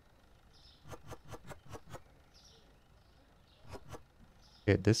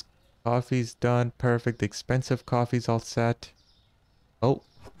 Okay, this coffee's done. Perfect. Expensive coffee's all set. Oh,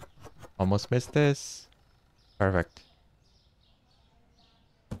 almost missed this. Perfect.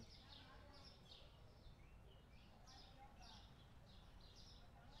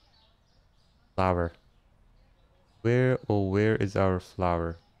 Flour. Where is our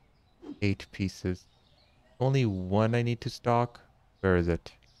flour? 8 pieces. Only one I need to stock. Where is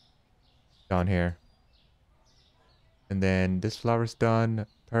it? Down here. And then this flour's done.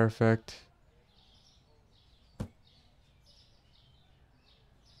 Perfect.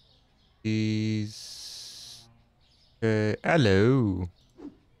 These. Hello.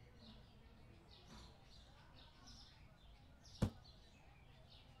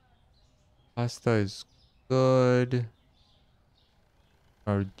 Pasta is good.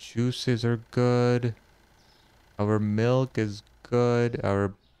 Our juices are good. Our milk is good.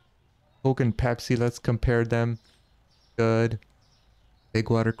 Our Coke and Pepsi, let's compare them. Good. Big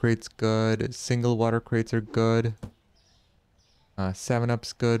water crates good. Single water crates are good.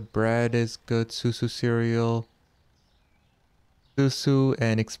 7-Up's good. Bread is good. Susu cereal. Susu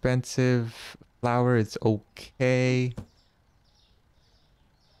and expensive. Flour is okay.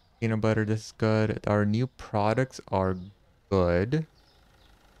 Peanut butter, this is good. Our new products are good.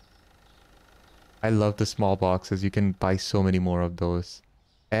 I love the small boxes. You can buy so many more of those.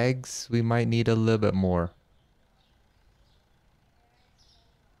 Eggs, we might need a little bit more.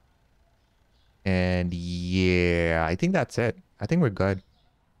 And yeah, I think that's it. I think we're good.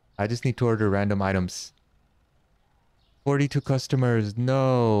 I just need to order random items. 42 customers.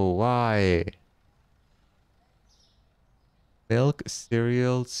 No, why? Milk,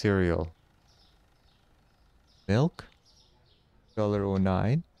 cereal, cereal. Milk?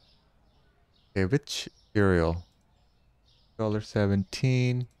 $1.09. Okay, which cereal?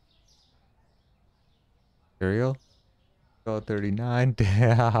 $1.17. Cereal?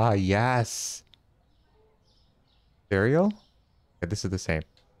 $1.39. Yes. Cereal? Okay, this is the same.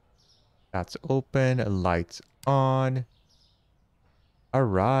 That's open. Lights on. All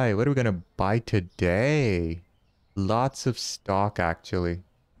right, what are we gonna buy today? Lots of stock, actually.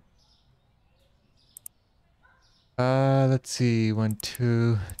 Let's see. 1,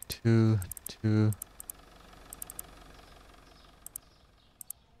 2, 2, 2.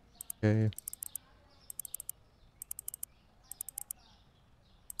 Okay.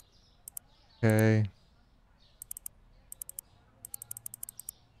 Okay.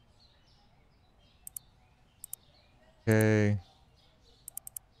 Okay.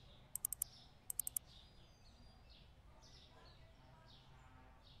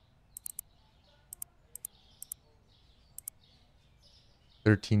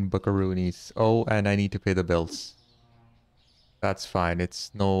 $13 buckaroonies. Oh, and I need to pay the bills. That's fine.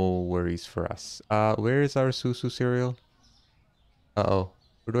 It's no worries for us. Where is our Susu cereal? Uh-oh.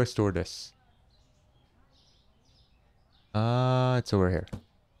 Where do I store this? It's over here. Do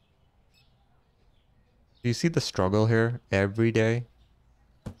you see the struggle here every day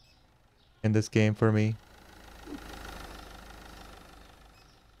in this game for me?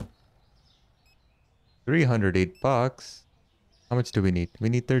 $308. How much do we need? We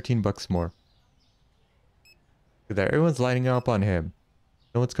need 13 bucks more. Look at that. Everyone's lining up on him.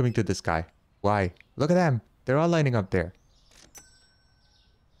 No one's coming to this guy. Why? Look at them. They're all lining up there.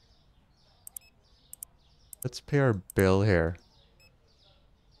 Let's pay our bill here.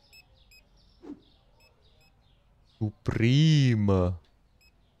 Supreme.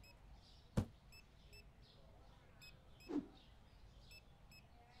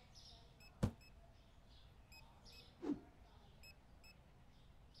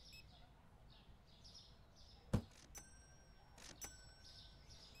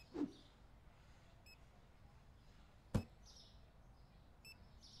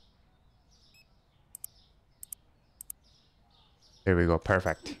 There we go.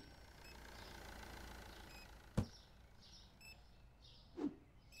 Perfect.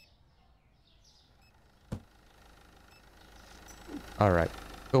 All right.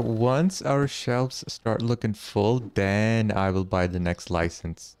 So once our shelves start looking full, then I will buy the next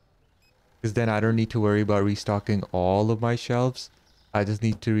license. Because then I don't need to worry about restocking all of my shelves. I just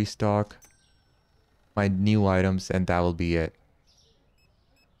need to restock my new items and that will be it.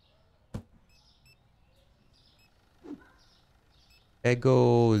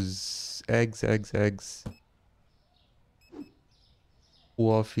 Eggos. Eggs, eggs, eggs.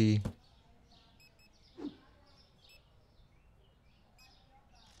 Coffee.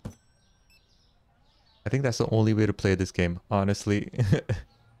 I think that's the only way to play this game, honestly.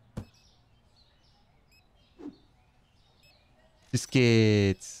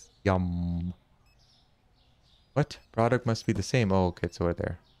 Biscuits. Yum. What? Product must be the same. Oh, okay, it's over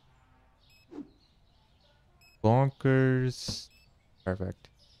there. Bonkers. Perfect.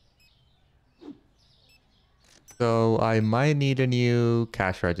 So I might need a new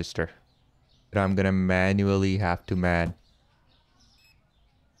cash register that I'm gonna manually have to man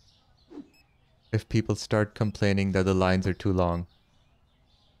if people start complaining that the lines are too long.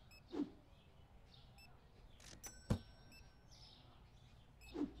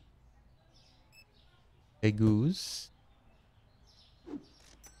 Hey, goose.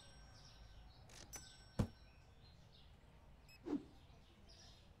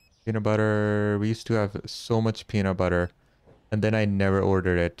 Peanut butter. We used to have so much peanut butter, and then I never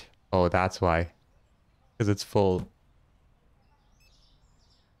ordered it. Oh, that's why. Because it's full.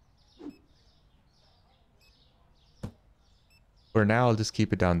 For now, I'll just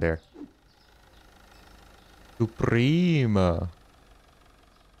keep it down there. Supreme.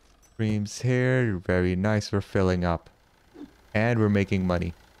 Supreme's here. Very nice. We're filling up. And we're making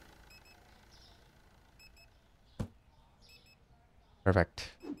money.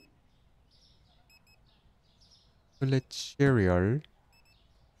 Perfect. Chocolate cereal.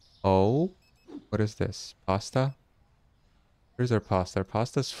 Oh, what is this? Pasta? Where's our pasta? Our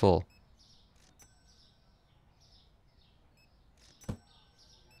pasta's full.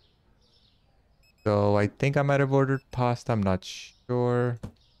 So I think I might have ordered pasta. I'm not sure.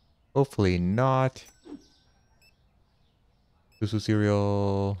 Hopefully not. Susu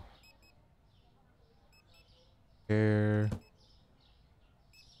cereal. Here.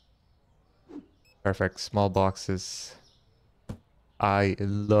 Perfect. Small boxes. I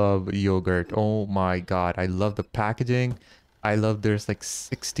love yogurt. Oh my god. I love the packaging. I love there's like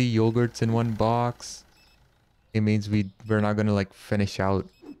 60 yogurts in one box. It means we're not gonna like finish out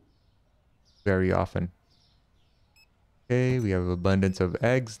very often. Okay, we have abundance of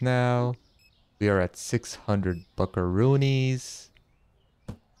eggs now. We are at 600 buckaroonies.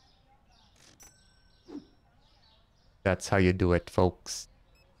 That's how you do it, folks.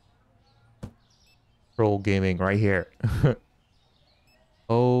 Pro gaming right here.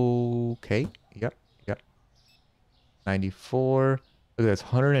 Okay. Yep. Yep. 94. Look at this.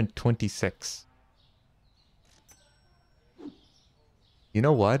 126. You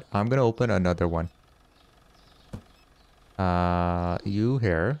know what? I'm gonna open another one. You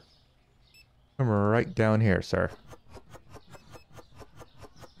here. Come right down here, sir.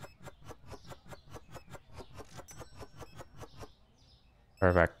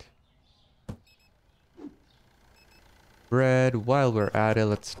 Perfect. Bread. While we're at it,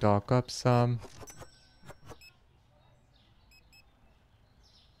 let's stock up some.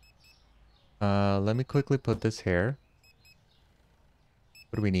 Let me quickly put this here.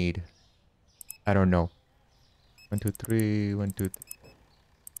 What do we need? I don't know. 1, 2, 3. 1, 2, 3.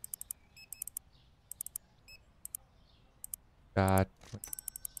 That.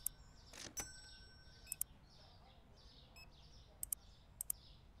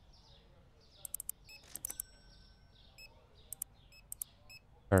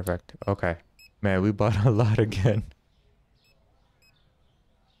 Perfect. Okay. Man, we bought a lot again.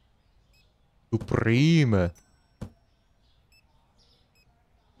 Supreme.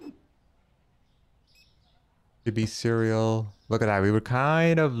 Chibi cereal. Look at that. We were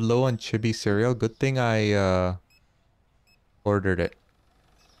kind of low on chibi cereal. Good thing I ordered it.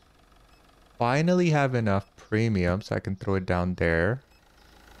 Finally have enough premium so I can throw it down there.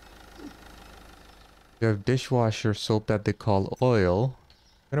 We have dishwasher soap that they call oil.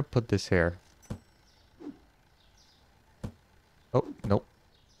 I'm gonna put this here. Oh, nope.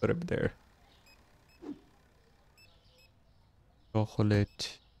 Put it there.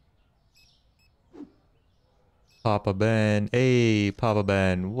 Chocolate. Papa Ben. Hey, Papa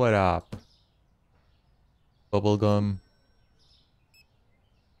Ben. What up? Bubblegum.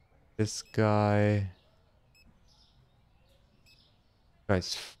 This guy.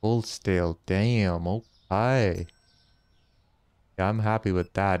 Guy's full stale. Damn. Okay. Yeah, I'm happy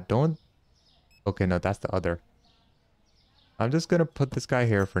with that. Don't... Okay, no, that's the other. I'm just gonna put this guy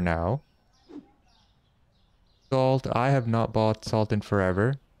here for now. Salt. I have not bought salt in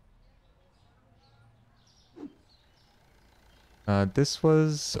forever. This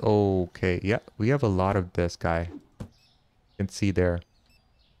was... Okay. Yeah, we have a lot of this guy. You can see there.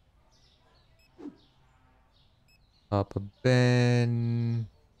 Papa Ben.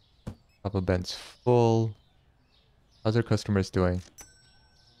 Papa Ben's full. How's our customers doing?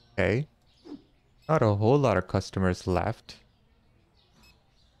 Okay. Not a whole lot of customers left.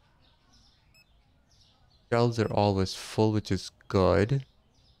 Shelves are always full, which is good.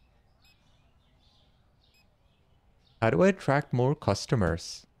 How do I attract more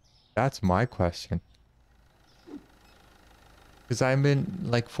customers? That's my question. Because I'm in,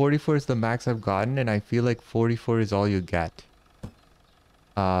 like, 44 is the max I've gotten, and I feel like 44 is all you get.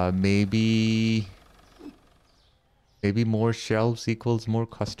 Maybe more shelves equals more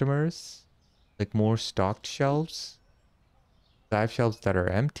customers? Like more stocked shelves? I have shelves that are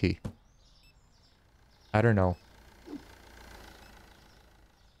empty. I don't know.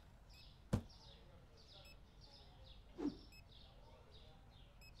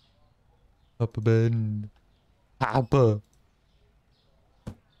 Papa Ben. Papa.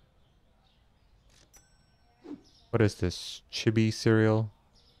 What is this? Chibi cereal?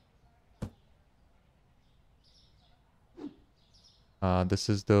 This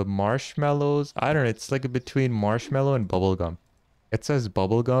is the marshmallows. I don't know. It's like between marshmallow and bubblegum. It says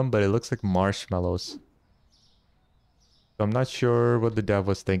bubblegum, but it looks like marshmallows. So I'm not sure what the dev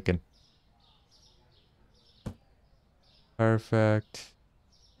was thinking. Perfect.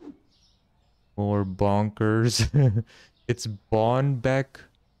 More bonkers. It's Bonbeck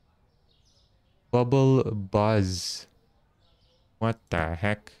Bubble Buzz. What the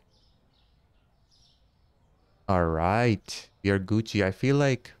heck? Alright. We are Gucci. I feel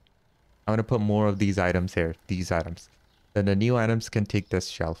like I'm gonna put more of these items here. These items. Then the new items can take this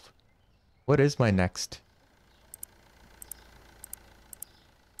shelf. What is my next?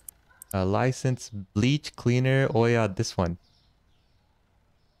 A license bleach cleaner. Oh yeah, this one.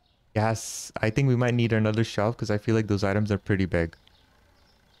 Yes, I think we might need another shelf because I feel like those items are pretty big.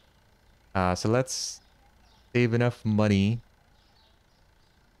 So let's save enough money.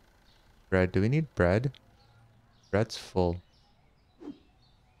 Bread. Do we need bread? Bread's full.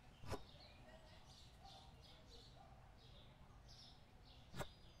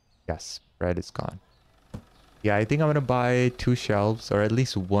 Yes, bread is gone. Yeah, I think I'm gonna buy 2 shelves or at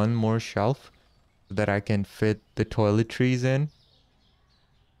least one more shelf so that I can fit the toiletries in.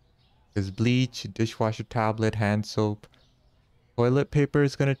 There's bleach, dishwasher tablet, hand soap. Toilet paper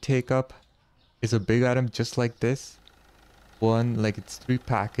is gonna take up is a big item just like this. One, like it's 3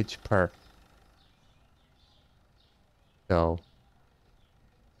 package per. So,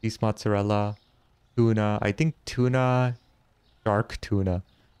 cheese mozzarella, tuna. I think tuna, shark tuna.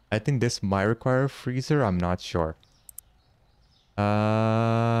 I think this might require a freezer. I'm not sure.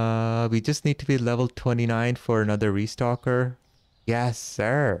 We just need to be level 29 for another restocker. Yes,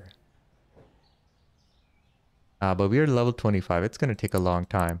 sir. But we're level 25. It's gonna take a long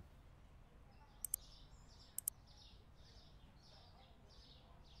time.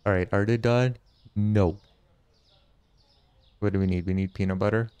 Alright, are they done? No. What do we need? We need peanut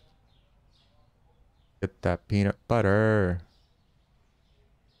butter. Get that peanut butter.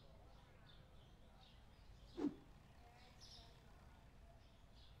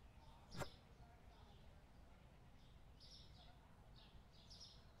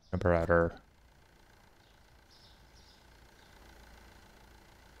 Peanut butter.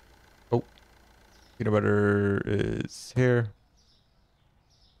 Oh, peanut butter is here.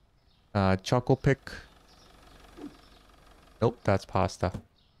 Choco pick. Nope, that's pasta.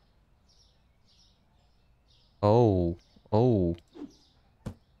 Oh, oh.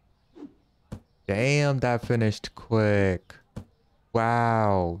 Damn, that finished quick.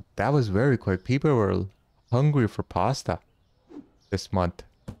 Wow, that was very quick. People were hungry for pasta this month.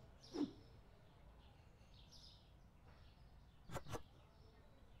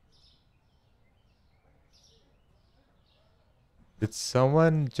 Did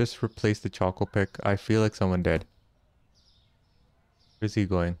someone just replace the choco pick? I feel like someone did. Where's he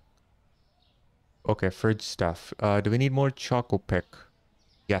going? Okay, fridge stuff. Do we need more choco pick?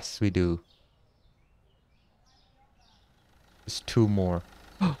 Yes, we do. Just 2 more.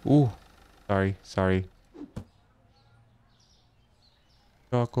 Ooh, sorry.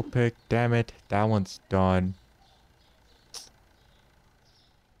 Choco pick, damn it. That one's done.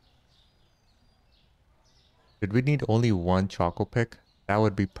 Did we need only 1 choco pick? That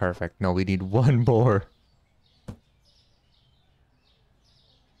would be perfect. No, we need 1 more.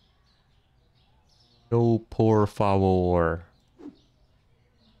 No, por favor.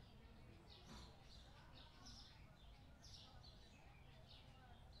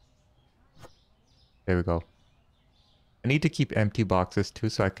 There we go. I need to keep empty boxes too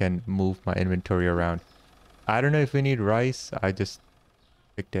so I can move my inventory around. I don't know if we need rice. I just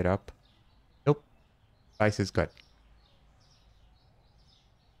picked it up. Nope. Rice is good.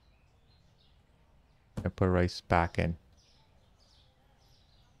 I put rice back in.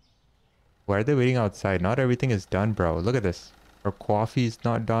 Why are they waiting outside? Not everything is done, bro. Look at this. Our coffee is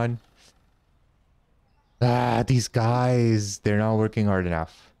not done. Ah, these guys, they're not working hard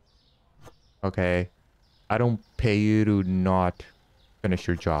enough. Okay. I don't pay you to not finish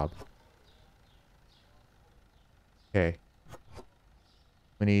your job. Okay.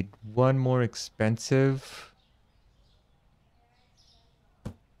 We need one more expensive.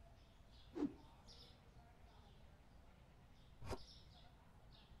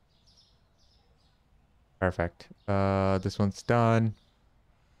 Perfect. This one's done.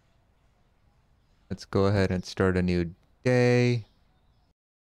 Let's go ahead and start a new day.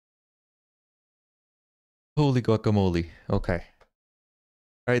 Holy guacamole. Okay.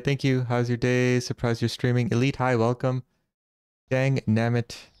 All right, thank you. How's your day? Surprised you're streaming. Elite, hi, welcome. Dang,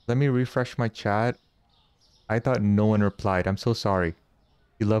 nammit. Let me refresh my chat. I thought no one replied. I'm so sorry.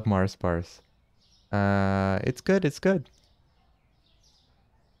 You love Mars bars. It's good, it's good.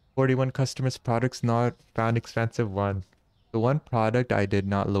 41 customers products not found expensive one. The one product I did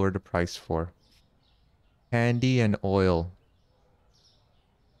not lower the price for. Candy and oil.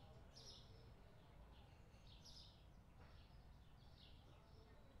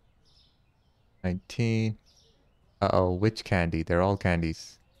 19. Uh-oh, which candy? They're all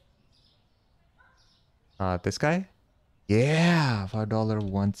candies. This guy? Yeah,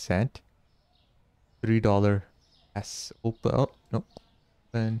 $5.01. $3. Yes, open. Oh, no.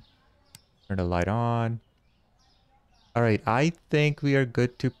 Open. Turn the light on. All right, I think we are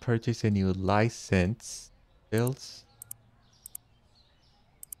good to purchase a new license. Bills.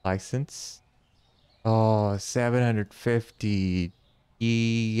 License. Oh, 750.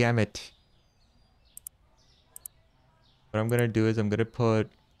 Damn it. What I'm gonna do is I'm gonna put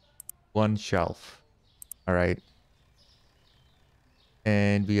one shelf. All right.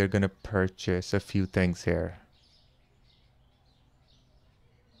 And we are gonna purchase a few things here.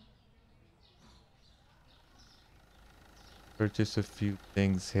 Purchase a few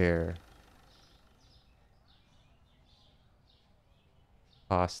things here.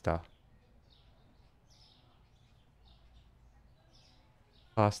 Pasta.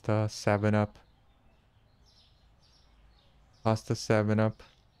 Pasta, 7 Up. Pasta, 7 Up.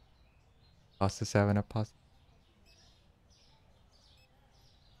 Pasta, 7 Up. Pasta.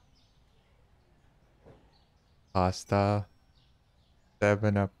 Pasta,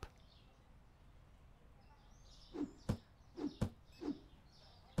 7 Up.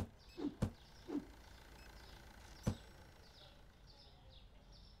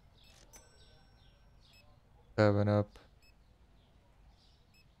 Seven Up.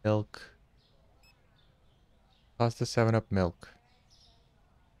 Milk. Pasta, 7 Up, milk.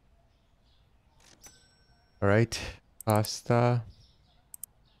 Alright. Pasta,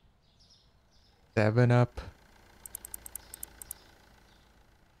 7 Up,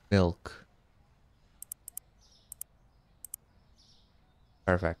 milk.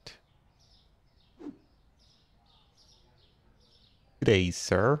 Perfect. Good day,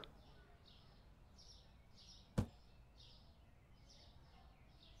 sir.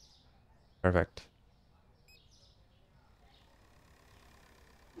 Perfect.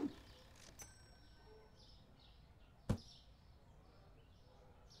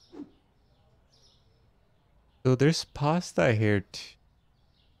 So there's pasta here.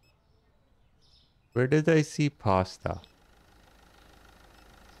 Where did I see pasta?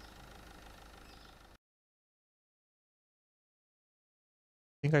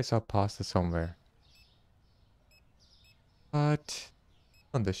 I think I saw pasta somewhere. But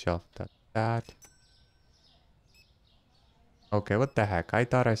on the shelf. That. Okay, what the heck? I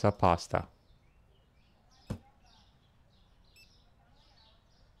thought I saw pasta.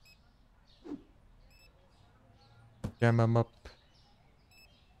 Jam 'em up.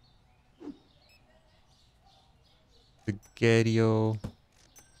 Spaghetti-o.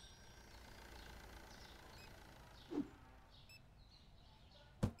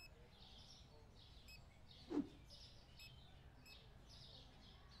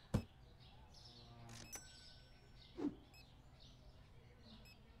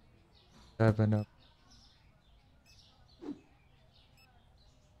 Seven up.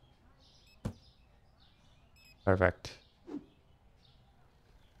 Perfect.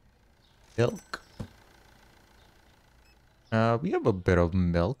 Milk. We have a bit of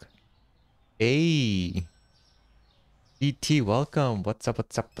milk. Hey. DT, welcome. What's up,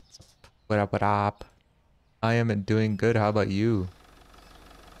 what's up, what's up? What up, what up? I am doing good. How about you?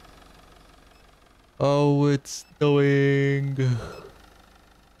 Oh, it's snowing.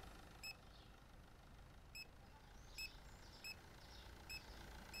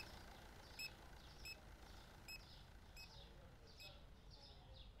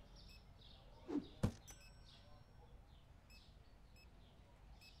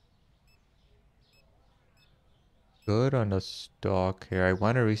 good on the stock here. I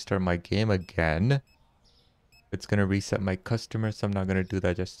want to restart my game again. It's gonna reset my customers, so I'm not gonna do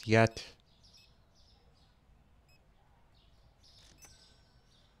that just yet.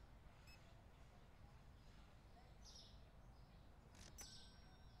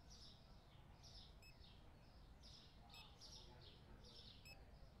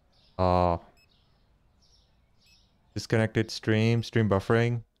 Oh, disconnected stream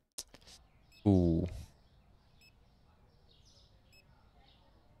buffering. Ooh,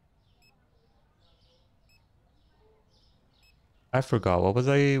 I forgot.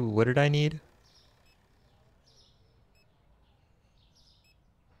 What did I need?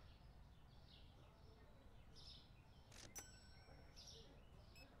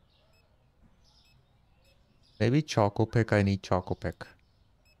 Maybe Choco Pick. I need Choco Pick.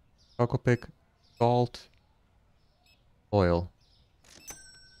 Choco Pick, salt, oil.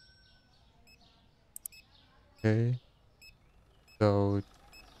 Okay. So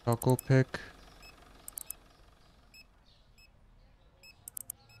Choco Pick,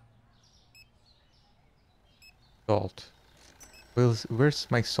 salt. Where's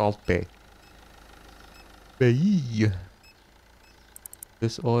my salt bay? Bay.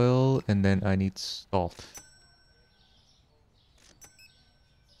 This oil, and then I need salt.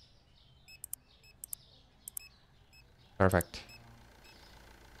 Perfect.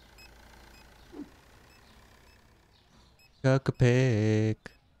 Choco Pick.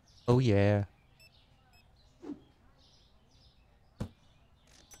 Oh yeah.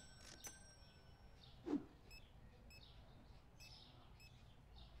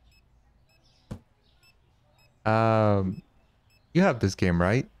 Um, you have this game,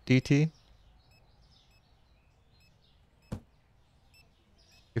 right, DT?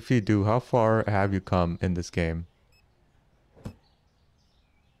 If you do, how far have you come in this game?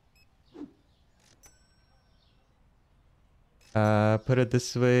 Put it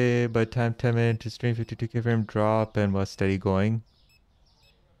this way, by time 10 minutes to stream 52k frame drop and was steady going.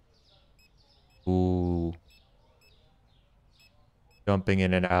 Ooh, jumping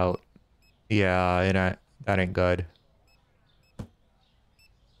in and out. Yeah, that ain't good.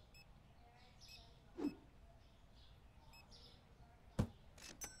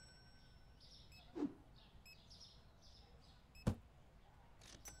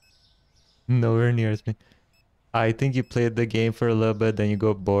 Nowhere near as me. I think you played the game for a little bit, then you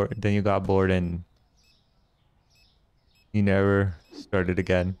got bored and you never started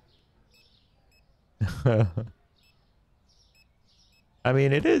again. I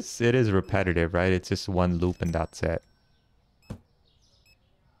mean, it is repetitive, right? It's just one loop and that's it.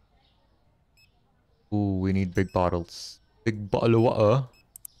 Ooh, we need big bottles. Big bottle of water.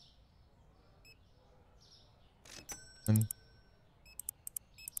 And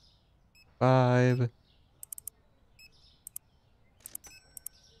 5.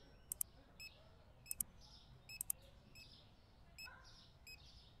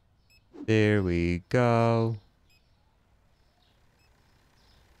 There we go.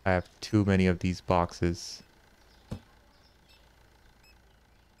 I have too many of these boxes.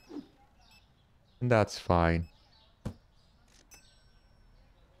 And that's fine.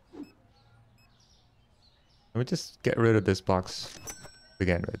 Let me just get rid of this box to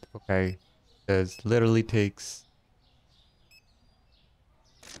begin with, okay? Because literally takes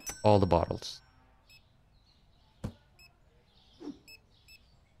all the bottles.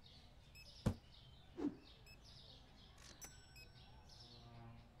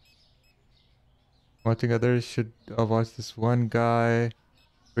 Watching others should watch this one guy.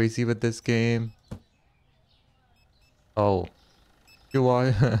 Crazy with this game. Oh. You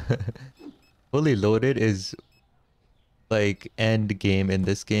want fully loaded is like end game in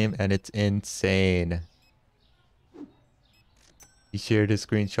this game and it's insane. He shared his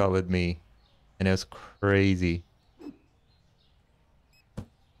screenshot with me and it was crazy.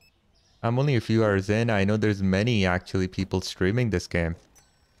 I'm only a few hours in. I know there's many actually people streaming this game.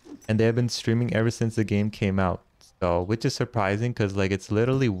 And they have been streaming ever since the game came out. So, which is surprising because like it's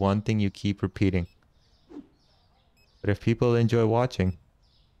literally one thing you keep repeating. But if people enjoy watching.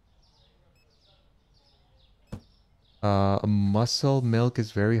 Muscle milk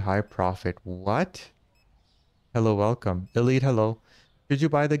is very high profit. What? Hello, welcome. Elite, hello. Did you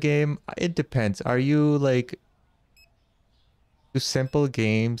buy the game? It depends. Are you like, do simple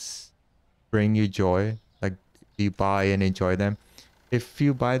games bring you joy? Like, do you buy and enjoy them? If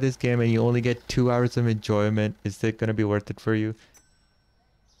you buy this game and you only get 2 hours of enjoyment, is it going to be worth it for you?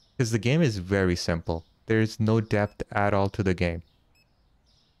 Because the game is very simple. There's no depth at all to the game.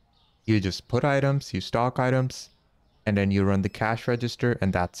 You just put items, you stock items, and then you run the cash register,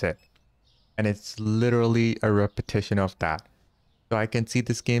 and that's it. And it's literally a repetition of that. So I can see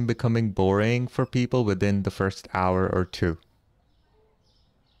this game becoming boring for people within the first hour or two.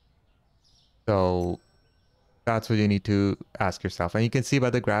 So that's what you need to ask yourself. And you can see by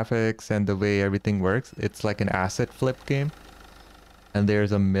the graphics and the way everything works, it's like an asset flip game. And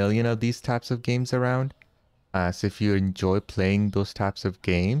there's a million of these types of games around. So if you enjoy playing those types of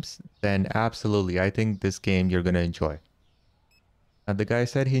games, then absolutely, I think this game you're going to enjoy. And the guy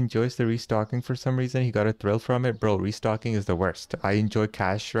said he enjoys the restocking for some reason. He got a thrill from it. Bro, restocking is the worst. I enjoy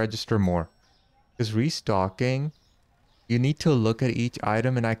cash register more. Because restocking, you need to look at each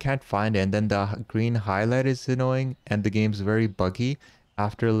item and I can't find it. And then the green highlight is annoying and the game's very buggy.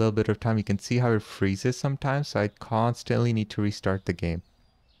 After a little bit of time, you can see how it freezes sometimes. So I constantly need to restart the game.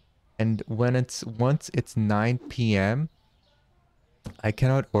 And once it's 9 p.m., I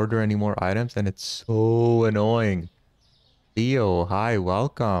cannot order any more items and it's so annoying. Theo, hi,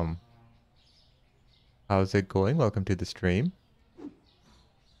 welcome. How's it going? Welcome to the stream.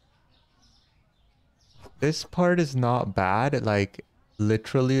 This part is not bad, like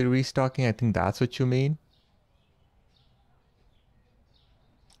literally restocking. I think that's what you mean.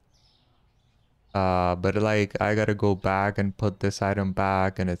 But like I gotta go back and put this item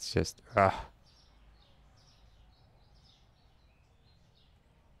back and it's just,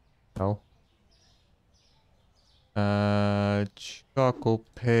 no. Choco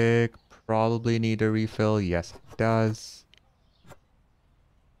pick probably need a refill. Yes, it does.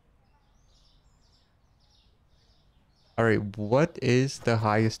 All right, what is the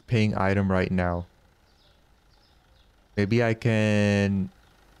highest paying item right now? Maybe I can...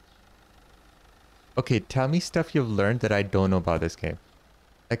 Okay, tell me stuff you've learned that I don't know about this game.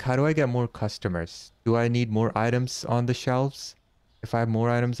 Like, how do I get more customers? Do I need more items on the shelves? If I have more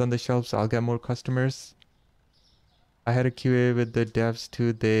items on the shelves, I'll get more customers. I had a QA with the devs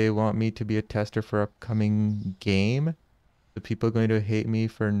too. They want me to be a tester for upcoming game. The people are going to hate me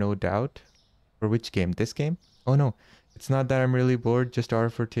for no doubt. For which game? This game? Oh no, it's not that I'm really bored. Just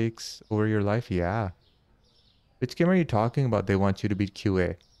R4 takes over your life. Yeah. Which game are you talking about? They want you to be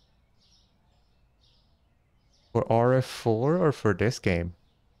QA. For RF4 or for this game?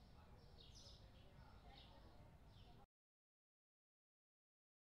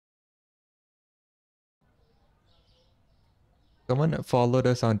 Someone followed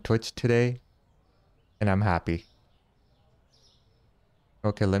us on Twitch today, and I'm happy.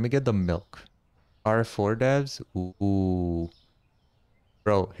 Okay, let me get the milk. R4 devs? Ooh.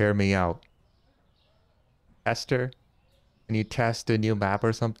 Bro, hear me out. Tester, can you test a new map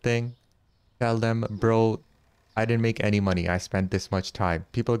or something? Tell them, bro, I didn't make any money. I spent this much time.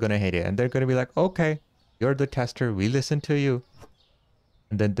 People are gonna hate it. And they're gonna be like, okay, you're the tester. We listen to you.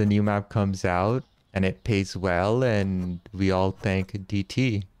 And then the new map comes out and it pays well. And we all thank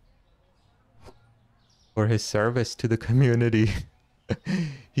DT for his service to the community.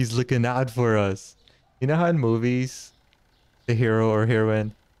 He's looking out for us. You know how in movies, the hero or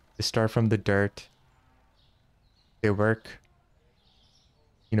heroine, they start from the dirt. They work,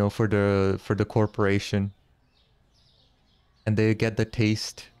 you know, for the corporation. And they get the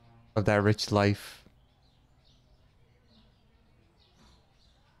taste of that rich life.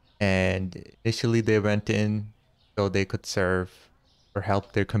 And initially they went in so they could serve or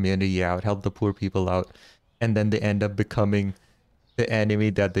help their community out, help the poor people out. And then they end up becoming the enemy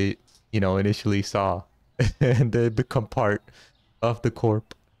that they, you know, initially saw. And they become part of the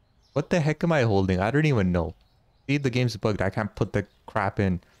corp. What the heck am I holding? I don't even know. See, the game's bugged. I can't put the crap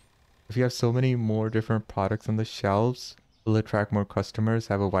in. If you have so many more different products on the shelves, will attract more customers,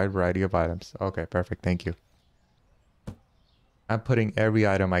 have a wide variety of items. Okay, perfect. Thank you. I'm putting every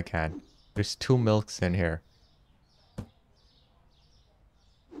item I can. There's 2 milks in here.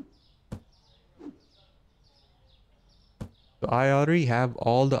 So I already have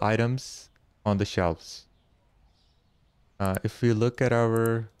all the items on the shelves. If we look at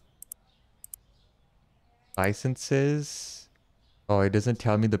our licenses... Oh, it doesn't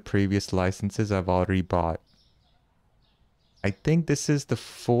tell me the previous licenses I've already bought. I think this is the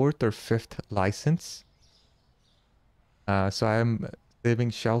 4th or 5th license. So I'm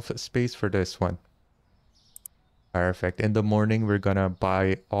saving shelf space for this one. Perfect. In the morning, we're gonna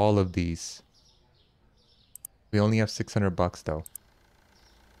buy all of these. We only have 600 bucks though.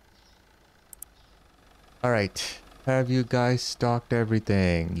 All right. Have you guys stocked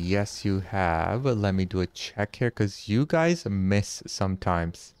everything? Yes, you have. Let me do a check here because you guys miss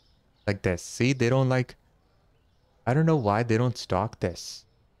sometimes. Like this. See, they don't like... I don't know why they don't stock this.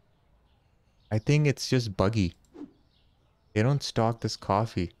 I think it's just buggy. They don't stock this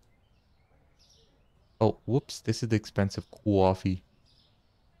coffee. Oh, whoops. This is the expensive coffee.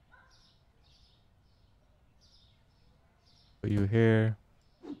 Put you here.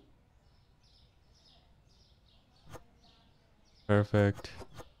 Perfect.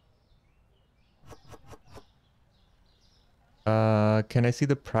 Can I see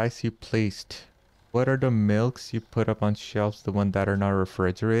the price you placed? What are the milks you put up on shelves, the one that are not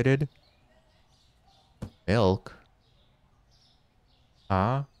refrigerated? Milk?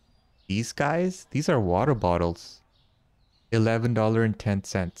 Huh? These guys? These are water bottles.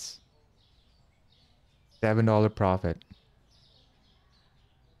 $11.10. $7 profit.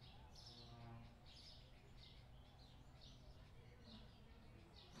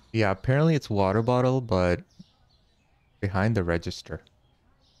 Yeah, apparently it's water bottle, but behind the register.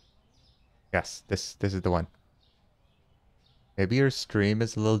 Yes, this is the one. Maybe your stream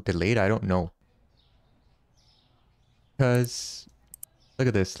is a little delayed. I don't know. Because look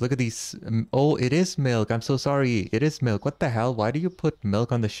at this. Look at these. Oh, it is milk. I'm so sorry. It is milk. What the hell? Why do you put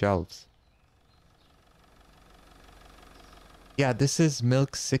milk on the shelves? Yeah, this is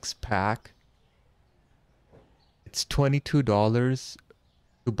milk 6-pack. It's $22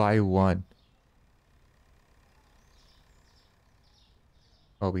 to buy one.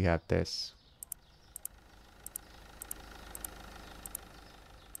 Oh, we have this.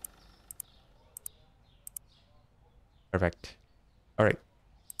 Perfect. All right.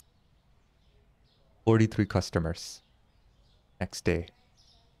 43 customers. Next day.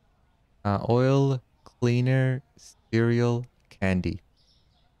 Oil, cleaner, cereal, candy.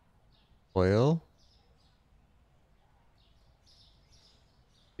 Oil,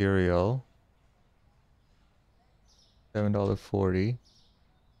 cereal, $7.40.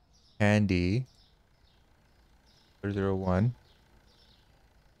 Candy, 001.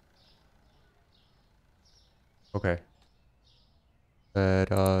 Okay.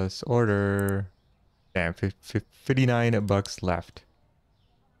 Let us order. Damn, 59 bucks left.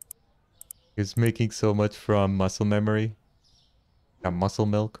 He's making so much from muscle memory. Yeah, muscle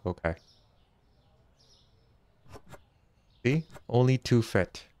milk. Okay. See? Only two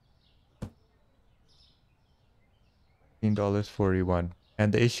fit. $15.41.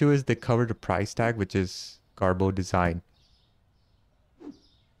 And the issue is they covered the price tag, which is Garbo design.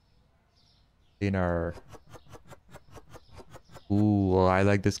 In our... Ooh, well, I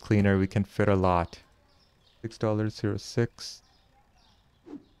like this cleaner. We can fit a lot. $6.06.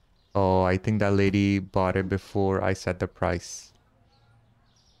 Oh, I think that lady bought it before I set the price.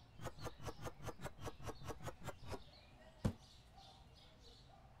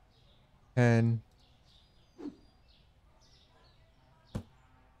 And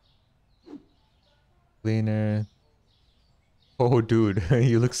cleaner. Oh, dude,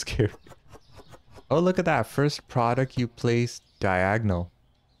 you look scared. Oh, look at that. First product you placed diagonal.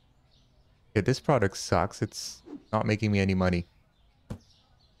 Yeah, this product sucks. It's not making me any money.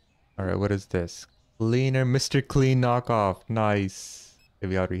 All right, what is this? Cleaner, Mr. Clean knockoff. Nice. Okay,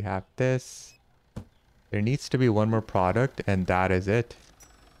 we already have this. There needs to be one more product, and that is it.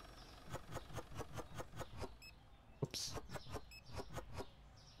 Oops.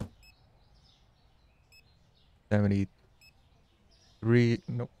 73.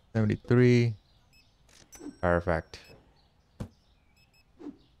 Nope. 73. Perfect.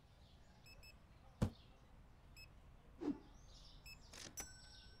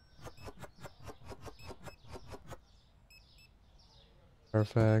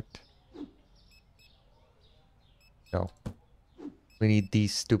 Perfect. No. We need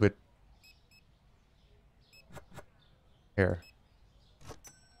these stupid... Here.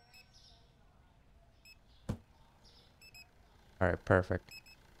 Alright, perfect.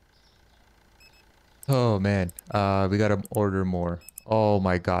 Oh, man. We gotta order more. Oh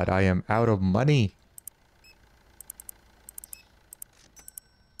my god, I am out of money.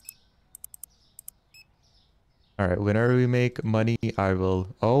 Alright, whenever we make money, I will...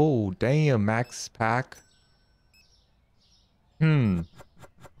 Oh, damn, max pack. Hmm.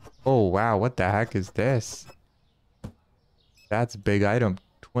 Oh, wow, what the heck is this? That's big item.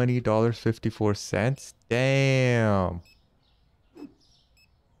 $20.54. Damn.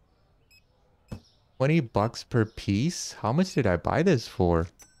 20 bucks per piece? How much did I buy this for?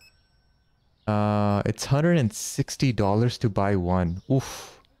 It's $160 to buy one.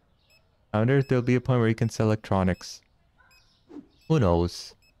 Oof. I wonder if there'll be a point where you can sell electronics. Who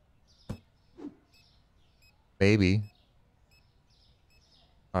knows? Maybe.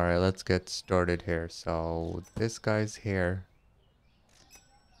 Alright, let's get started here. So, this guy's here.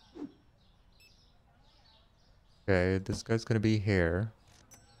 Okay, this guy's gonna be here.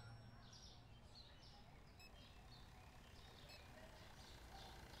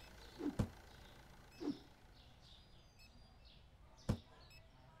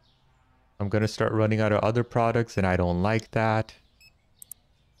 I'm gonna start running out of other products and I don't like that.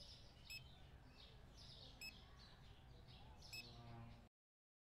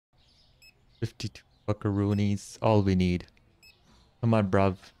 $52 buckaroonies, all we need. Come on,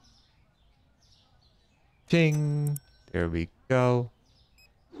 bruv. Ching! There we go.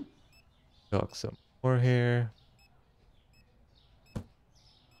 Talk some more here.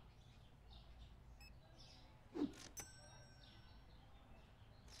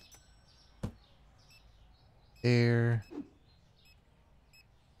 There.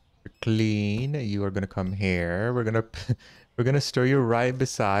 You're clean. You are gonna come here. We're gonna we're gonna store you right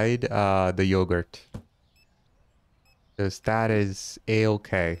beside the yogurt. Because that is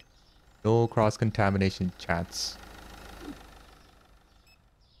a-okay. No cross-contamination chance.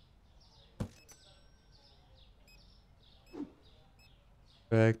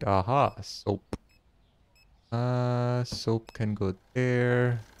 Perfect. Aha, soap. Soap can go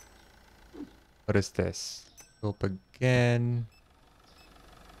there. What is this? Soap again.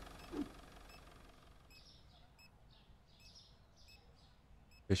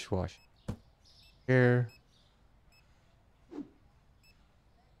 Dishwash. Here.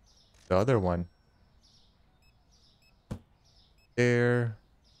 The other one. There.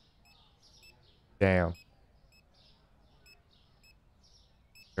 Damn.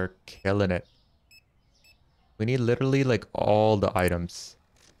 You're killing it. We need literally like all the items.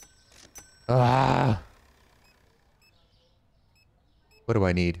 Ah! What do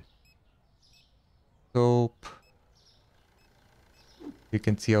I need? Soap. You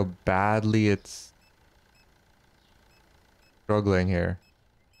can see how badly it's struggling here.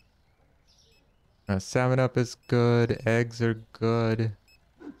 7-Up is good. Eggs are good.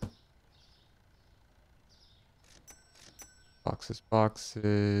 Boxes.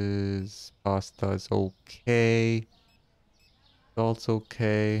 Pasta's okay. Salt's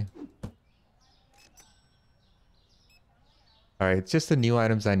okay. Alright, it's just the new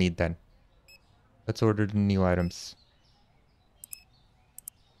items I need then. Let's order the new items.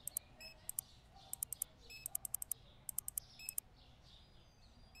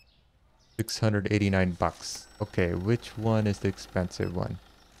 $689. Okay, which one is the expensive one?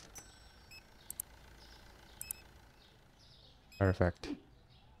 Perfect.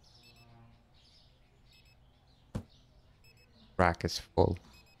 Rack is full.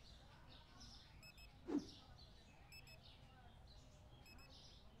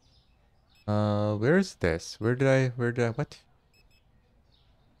 Where is this? Where did I, what?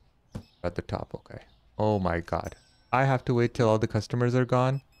 At the top, okay. Oh my god. I have to wait till all the customers are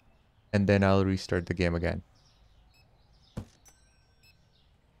gone, and then I'll restart the game again.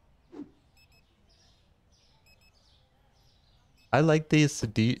 I like this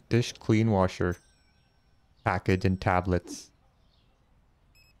dish clean washer package and tablets.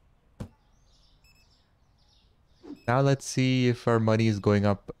 Now let's see if our money is going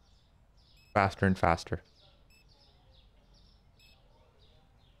up faster and faster.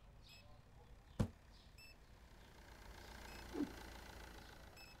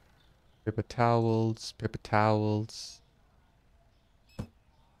 Paper towels, paper towels.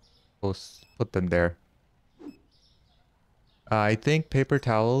 Put them there. I think paper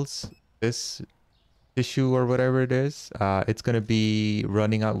towels, this tissue or whatever it is, it's gonna be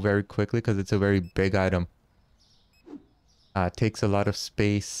running out very quickly because it's a very big item. Takes a lot of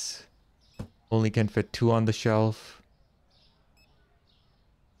space. Only can fit 2 on the shelf.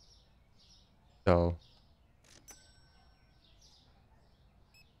 So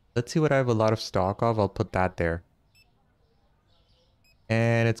let's see what I have a lot of stock of. I'll put that there.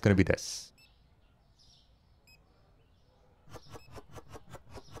 And it's gonna be this.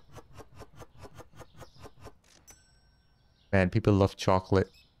 Man, people love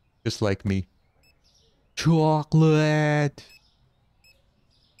chocolate. Just like me. Chocolate!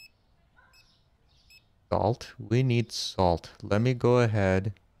 Salt? We need salt. Let me go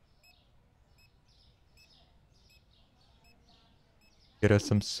ahead. Get us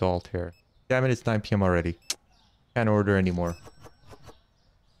some salt here. Damn it, it's 9 p.m. already. Can't order anymore.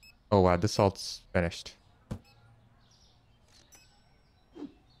 Oh wow, the salt's finished.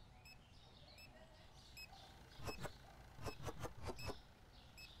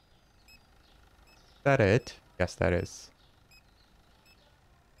 Is that it? Yes, that is.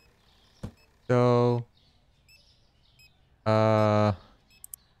 So...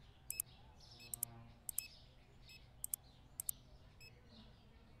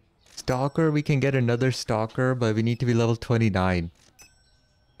 Stalker, we can get another Stalker, but we need to be level 29.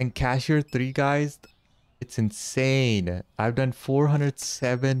 And Cashier 3, guys, it's insane. I've done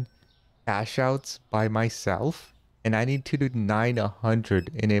 407 cash outs by myself. And I need to do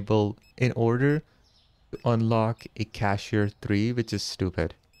 900 enable in order to unlock a cashier 3, which is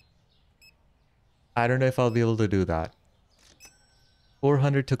stupid. I don't know if I'll be able to do that.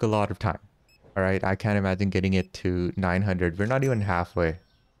 400 took a lot of time. All right, I can't imagine getting it to 900. We're not even halfway.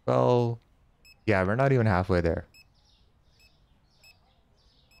 Well, yeah, we're not even halfway there.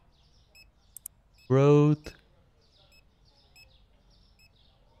 Growth.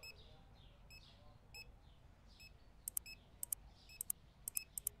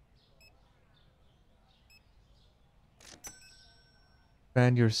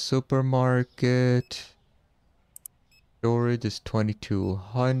 Expand your supermarket. Storage is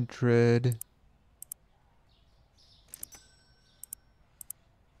 2200.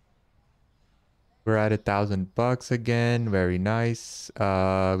 We're at $1,000 again. Very nice.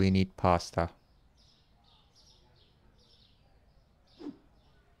 We need pasta.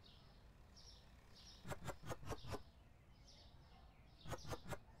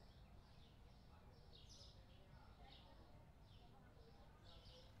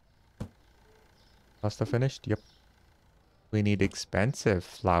 Pasta finished? Yep. We need expensive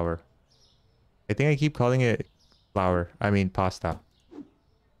flour. I think I keep calling it flour. I mean pasta.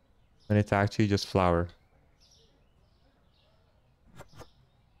 And it's actually just flour.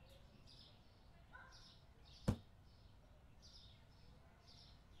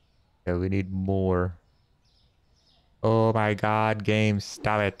 Yeah, we need more. Oh my god, game,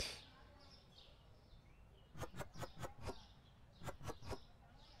 stop it.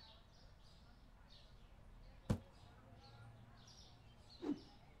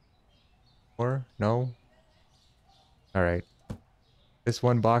 More? No? Alright. This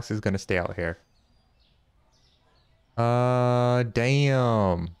one box is gonna stay out here.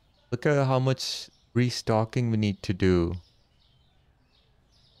 Damn. Look at how much restocking we need to do.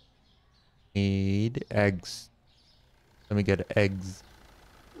 Need eggs. Let me get eggs.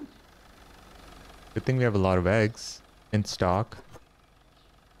 Good thing we have a lot of eggs in stock.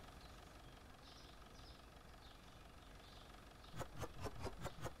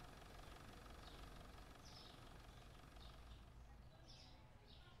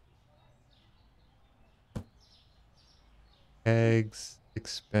 Eggs,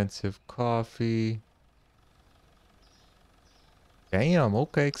 expensive coffee. Damn,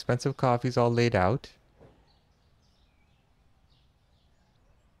 okay, expensive coffee's all laid out.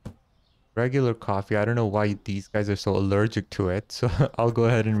 Regular coffee, I don't know why these guys are so allergic to it, so I'll go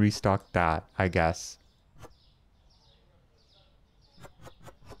ahead and restock that, I guess.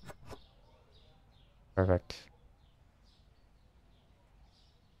 Perfect.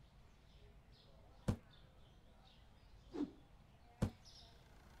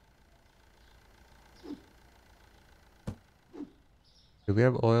 Do we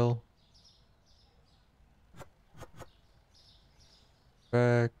have oil?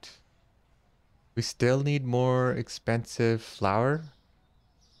 Perfect. We still need more expensive flour?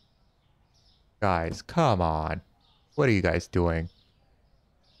 Guys, come on. What are you guys doing?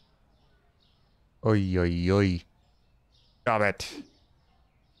 Oi, oi, oi. Stop it.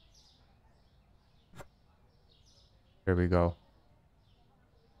 Here we go.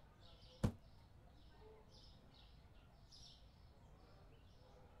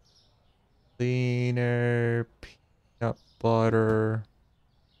 Cleaner, peanut butter,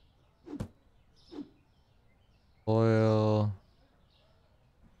 oil.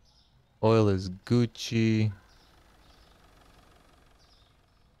 Oil is Gucci.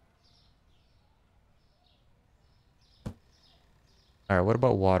 Alright, what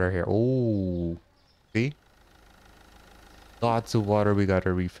about water here? Oh, see? Lots of water we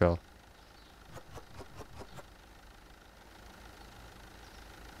gotta refill.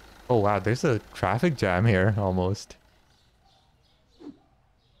 Oh wow, there's a traffic jam here almost.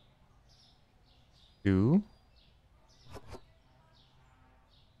 Two. Oh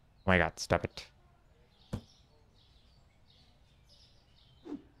my god, stop it.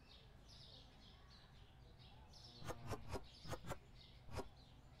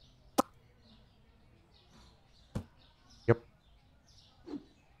 Yep.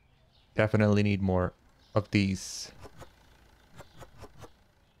 Definitely need more of these.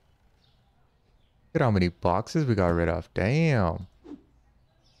 Look at how many boxes we got rid of. Damn.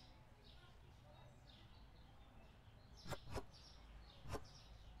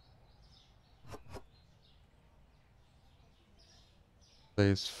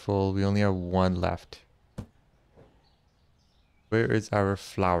 Place full. We only have one left. Where is our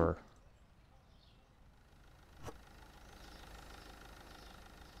flour?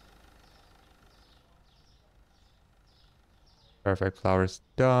 Perfect. Flour's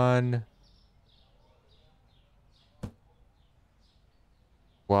done.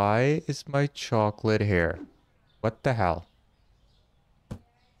 Why is my chocolate here? What the hell?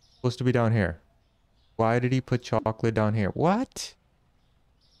 Supposed to be down here. Why did he put chocolate down here? What?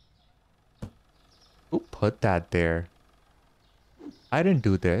 Who put that there? I didn't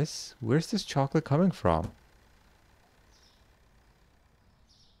do this. Where's this chocolate coming from?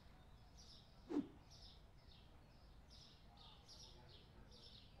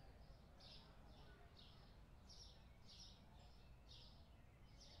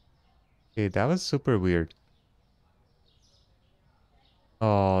 Okay, that was super weird.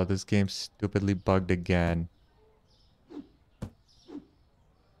 Oh, this game's stupidly bugged again.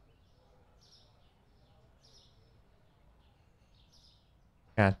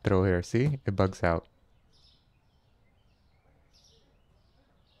 Can't throw here. See? It bugs out.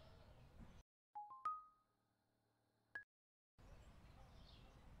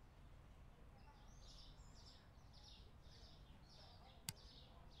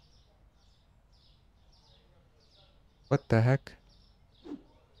 What the heck?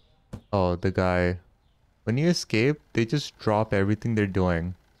 Oh, the guy. When you escape, they just drop everything they're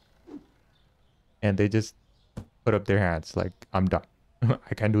doing. And they just put up their hands like, I'm done.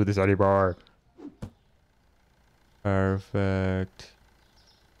 I can't do this anymore. Perfect.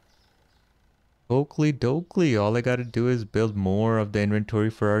 Oakley dokley. All I gotta do is build more of the inventory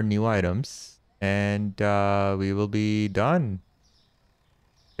for our new items. And we will be done.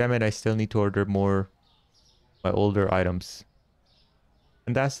 Damn it, I still need to order more my older items.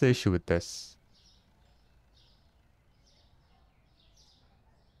 And that's the issue with this.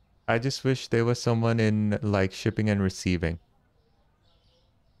 I just wish there was someone in like shipping and receiving.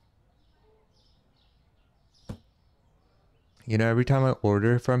 You know, every time I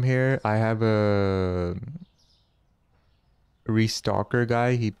order from here, I have a restocker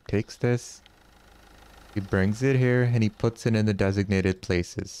guy. He takes this, he brings it here, and he puts it in the designated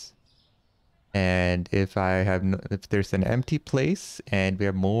places. And if I have no, if there's an empty place and we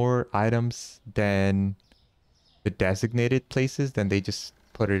have more items than the designated places, then they just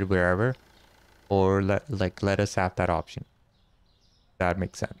put it wherever, or let us have that option. That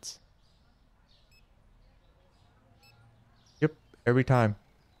makes sense. Yep, every time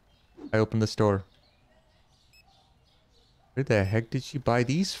I open the store. Where the heck did she buy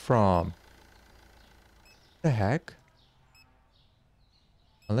these from? The heck?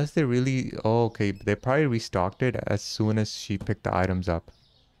 Unless they really... Oh, okay. They probably restocked it as soon as she picked the items up.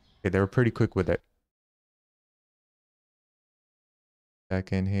 Okay, they were pretty quick with it.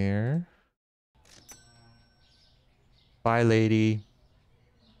 Back in here. Bye, lady.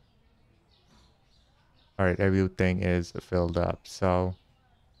 Alright, everything is filled up. So...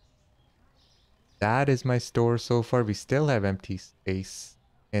 that is my store so far. We still have empty space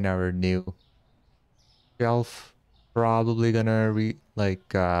in our new shelf. Probably gonna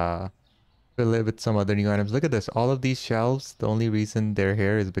fill it with some other new items. Look at this. All of these shelves, the only reason they're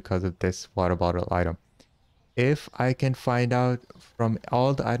here is because of this water bottle item. If I can find out from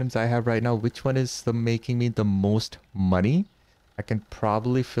all the items I have right now, which one is making me the most money, I can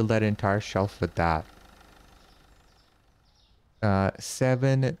probably fill that entire shelf with that.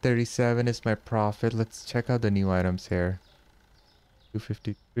 737 is my profit. Let's check out the new items here.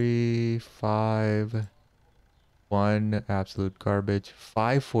 253, 5, 1, absolute garbage.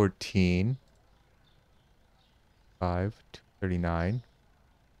 514. 5, 239.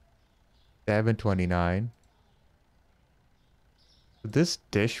 729. This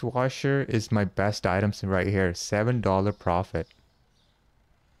dishwasher is my best items right here. $7 profit.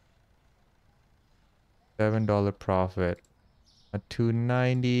 $7 profit. A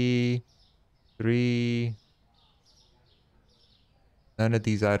 290. 3. None of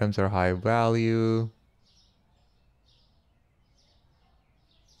these items are high value.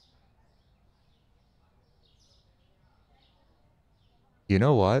 You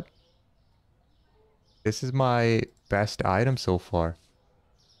know what? This is my best item so far.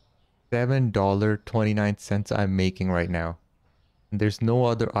 $7.29 I'm making right now. And there's no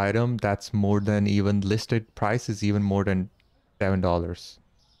other item that's more than even listed price is even more than $7.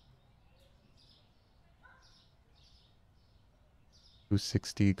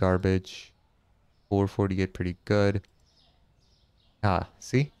 260 garbage. 448 pretty good. Ah,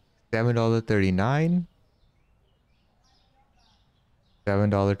 see? $7.39.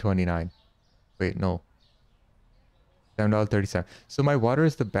 $7.29. Wait, no. $7.37. So my water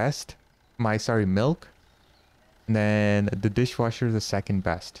is the best. Sorry, milk. And then the dishwasher is the second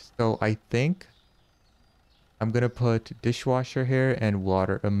best. So I think I'm gonna put dishwasher here and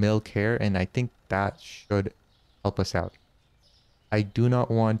milk here, and I think that should help us out. I do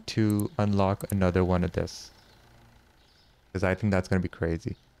not want to unlock another one of this. because I think that's going to be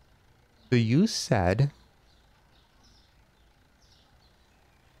crazy. So you said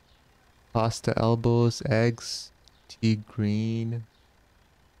pasta elbows, eggs, tea green,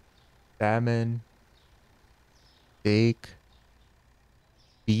 salmon, steak,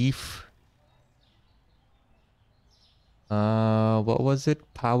 beef. What was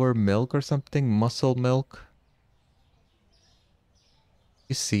it? Power milk or something? Muscle milk?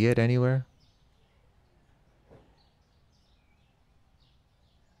 You see it anywhere?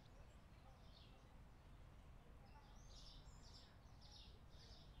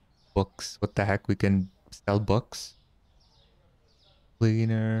 Books. What the heck? We can sell books?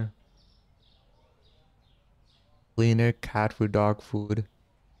 Cleaner. Cleaner, cat food, dog food.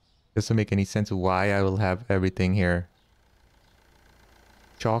 Doesn't make any sense why I will have everything here.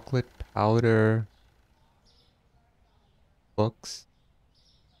 Chocolate powder. Books.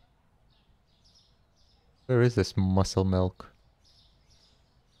 Where is this muscle milk?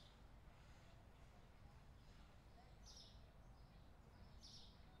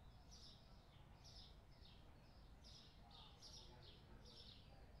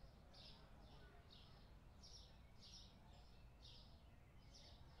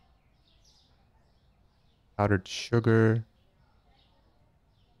 Powdered sugar.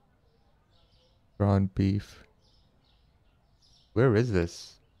 Ground beef. Where is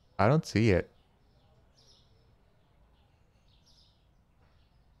this? I don't see it.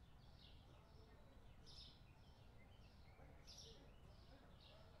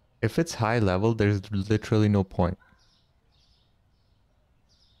 If it's high level, there's literally no point.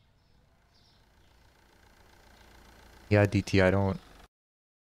 Yeah, DT, I don't.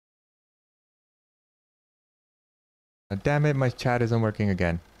 Damn it, my chat isn't working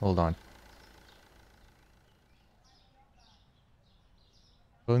again. Hold on.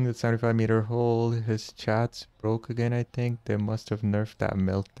 Pulling the 75-meter hole, his chat's broke again, I think. They must have nerfed that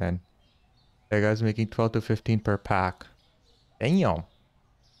milk then. That guy's making 12 to 15 per pack. Damn.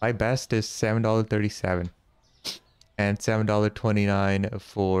 My best is $7.37 and $7.29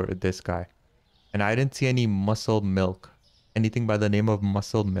 for this guy. And I didn't see any muscle milk. Anything by the name of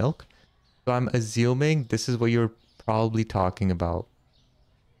muscle milk. So I'm assuming this is what you're probably talking about.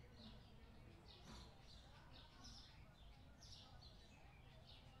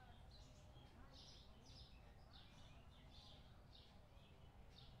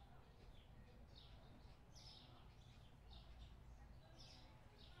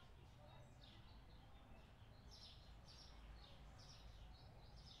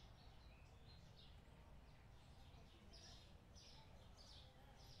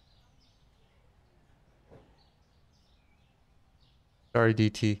 Sorry,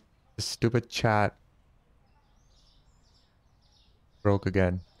 DT. The stupid chat broke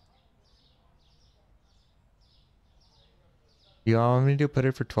again. You want me to put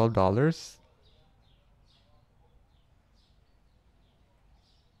it for $12?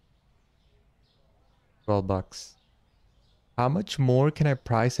 12 bucks. How much more can I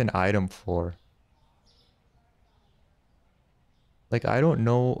price an item for? Like, I don't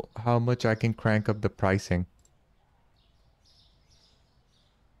know how much I can crank up the pricing.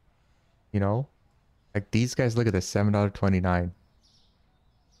 You know? Like, these guys, look at this, $7.29.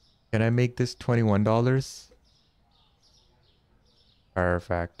 Can I make this $21?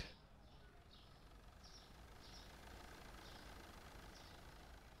 Perfect.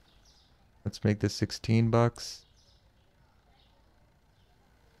 Let's make this 16 bucks.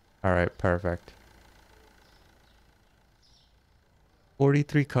 All right, perfect.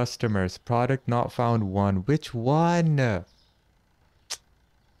 43 customers. Product not found one. Which one?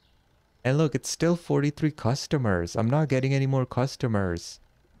 And look, it's still 43 customers. I'm not getting any more customers.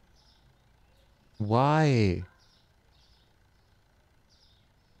 Why?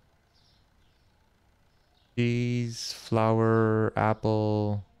 Cheese, flour,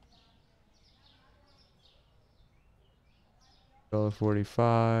 apple.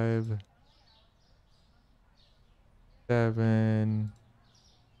 $1.45. 7.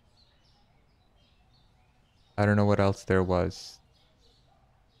 I don't know what else there was.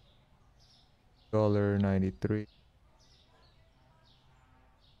 $1.93.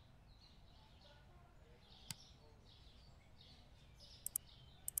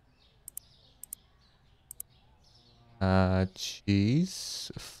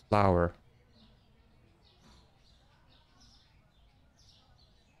 Cheese, flour.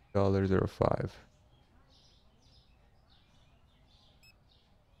 $1.05.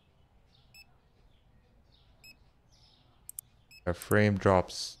 Our frame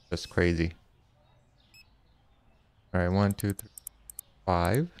drops just crazy. All right, 1, 2, 3,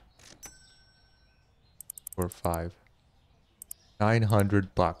 5. Or 5.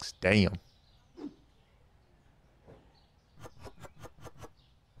 $900. Damn.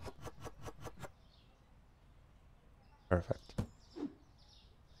 Perfect.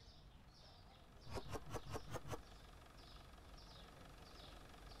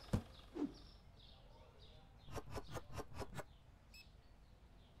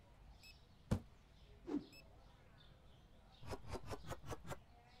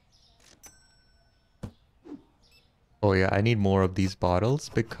 Oh yeah, I need more of these bottles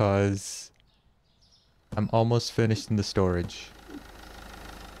because I'm almost finished in the storage.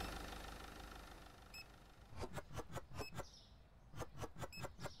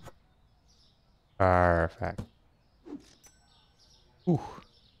 Perfect. Ooh.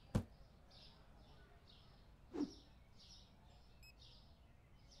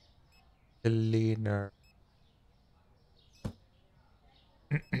 Cleaner.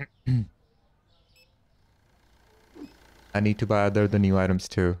 I need to buy the new items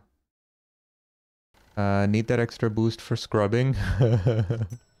too. Need that extra boost for scrubbing.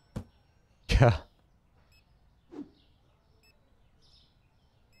 Yeah.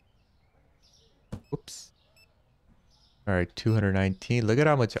 Oops. Alright, 219. Look at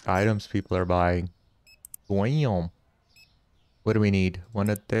how much items people are buying. Damn. What do we need? One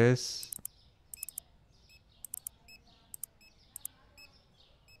of this.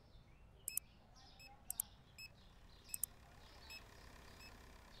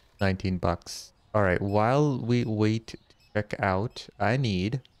 $19. Alright, while we wait to check out, I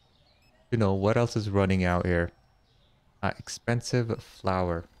need to know what else is running out here. Expensive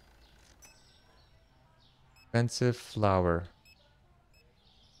flour. Expensive flour.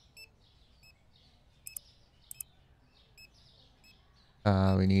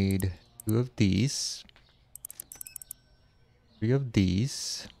 We need 2 of these. 3 of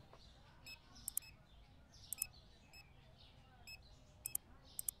these.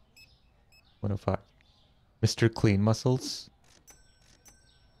 105. Mr. Clean Muscles.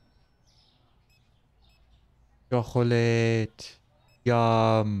 Chocolate.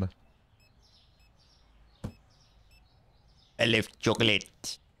 Yum. I love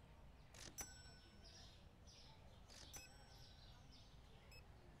chocolate.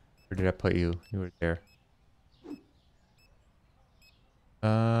 Where did I put you? You were there.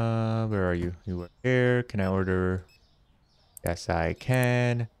 Where are you? You were here. Can I order? Yes, I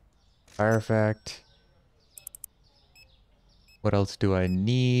can. Perfect. What else do I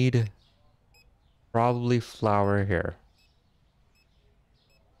need? Probably flour here.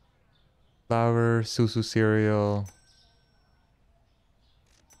 Flour, Susu cereal.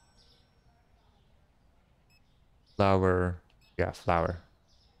 Flour. Yeah, flour.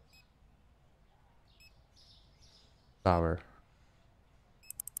 Flour.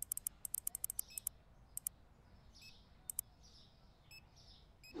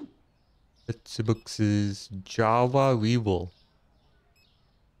 Itsubooks Java Weevil.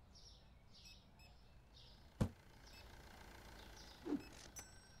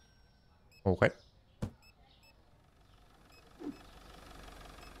 Okay.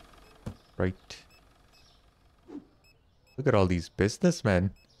 Right. Look at all these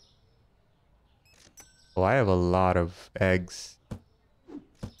businessmen. Oh, I have a lot of eggs.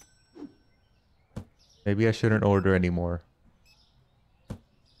 Maybe I shouldn't order anymore.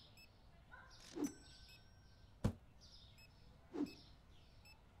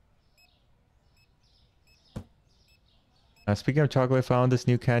 Speaking of chocolate, I found this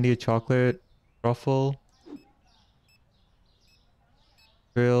new candy, a chocolate truffle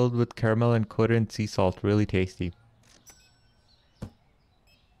filled with caramel and coated in sea salt. Really tasty.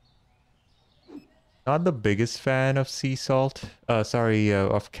 Not the biggest fan of sea salt.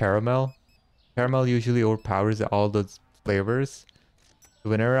 Of caramel. Caramel usually overpowers all the flavors. So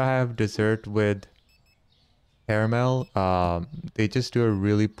whenever I have dessert with caramel, they just do a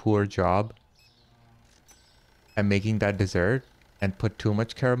really poor job at making that dessert and put too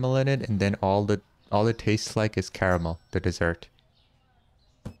much caramel in it, and then all it tastes like is caramel, the dessert.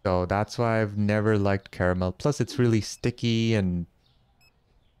 So that's why I've never liked caramel. Plus it's really sticky and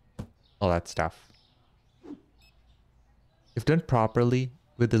all that stuff. If done properly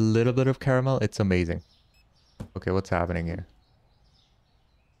with a little bit of caramel, it's amazing. Okay, what's happening here?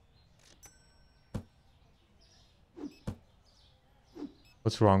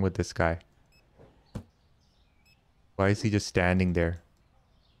 What's wrong with this guy? Why is he just standing there?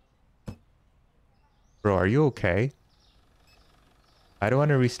 Bro, are you okay? I don't want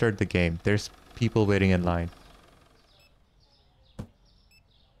to restart the game. There's people waiting in line.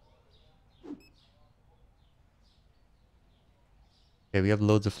 Okay, we have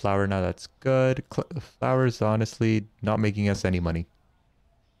loads of flour now. That's good. Flour is honestly not making us any money.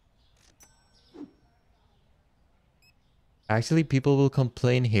 Actually, people will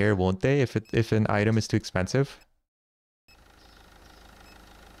complain here, won't they? If an item is too expensive.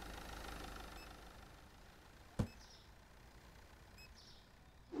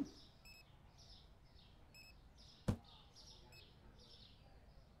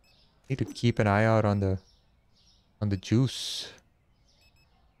 Need to keep an eye out on the juice.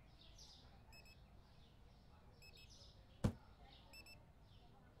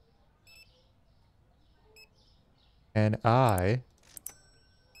 And I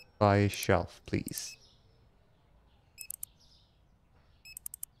buy a shelf, please.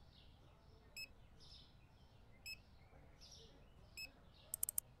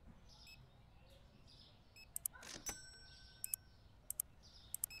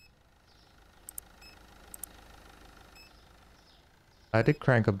 I did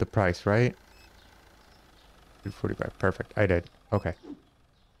crank up the price, right? 245. Perfect. I did. Okay.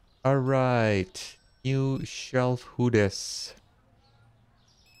 All right. New shelf. Who this?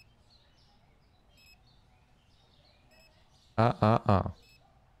 Uh.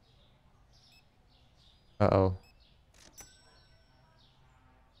 Uh-oh.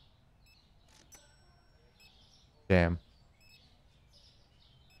 Damn.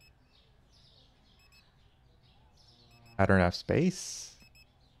 I don't have space.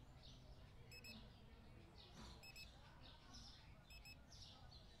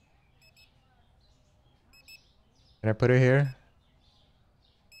 Can I put it here?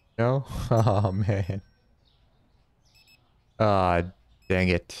 No? Oh, man. Ah, dang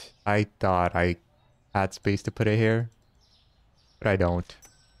it. I thought I had space to put it here, but I don't.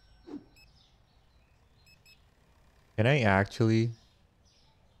 Can I actually?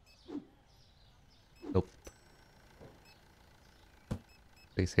 Nope.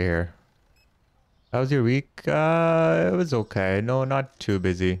 Place here. How was your week? It was okay. No, not too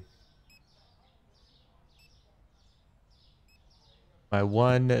busy. My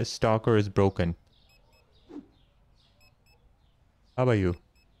one stalker is broken. How about you?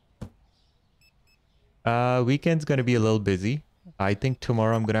 Weekend's gonna be a little busy. I think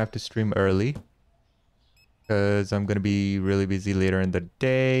tomorrow I'm gonna have to stream early because I'm gonna be really busy later in the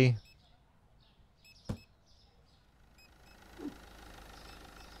day.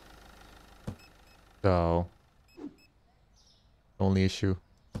 So, only issue.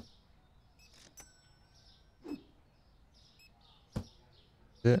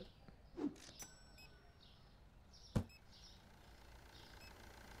 Eh,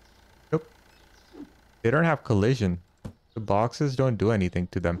 Nope. They don't have collision. The boxes don't do anything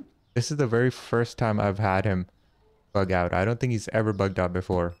to them. This is the very first time I've had him bug out. I don't think he's ever bugged out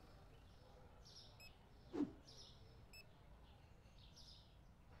before.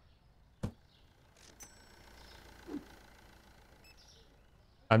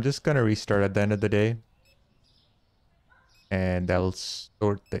 I'm just gonna restart at the end of the day, and that'll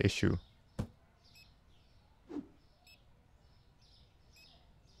sort the issue.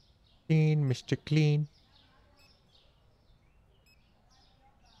 Clean, Mr. Clean.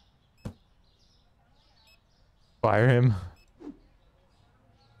 Fire him.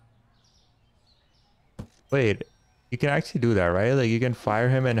 Wait, you can actually do that, right? Like you can fire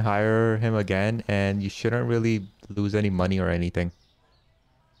him and hire him again, and you shouldn't really lose any money or anything.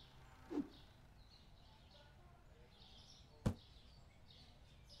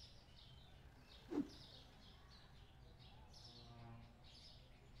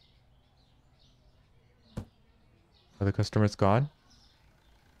 Are the customers gone?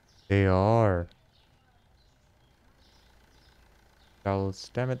 They are.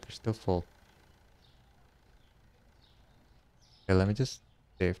 Towels. Damn it, they're still full. Okay, let me just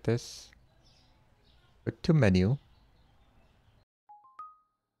save this. Go to menu.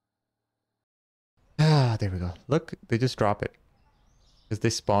 Ah, there we go. Look, they just drop it. Because they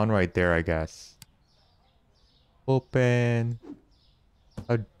spawn right there, I guess. Open.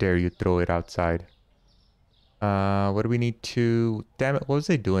 How dare you throw it outside? What do we need to... Damn it, what was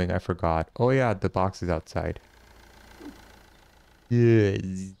they doing? I forgot. Oh yeah, the box is outside.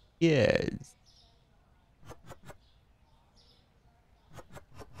 Yes. Yes.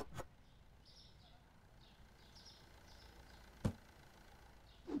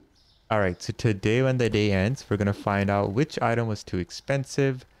 Alright, so today when the day ends, we're gonna find out which item was too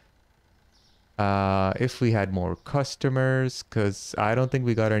expensive. If we had more customers, because I don't think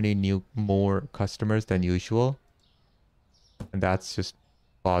we got any more customers than usual. And that's just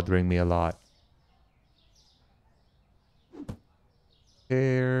bothering me a lot.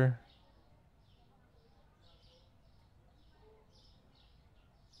 There.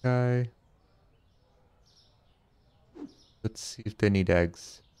 Okay. Let's see if they need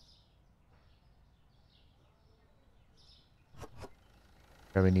eggs.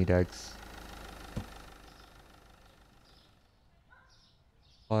 Yeah, we need eggs.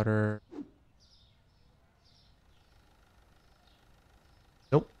 Water.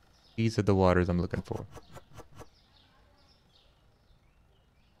 Nope. These are the waters I'm looking for.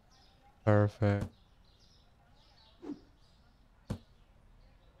 Perfect.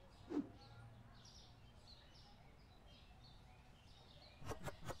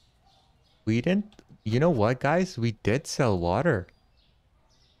 We didn't... You know what, guys? We did sell water.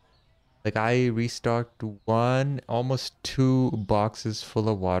 Like, I restocked one, almost two boxes full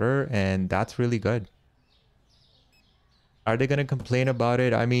of water, and that's really good. Are they gonna complain about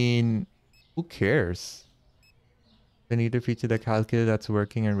it? I mean, who cares? They need to feature the calculator that's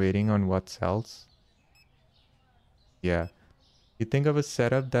working and rating on what sells. Yeah. You think of a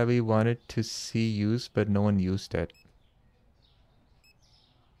setup that we wanted to see used, but no one used it.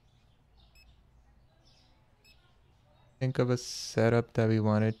 Think of a setup that we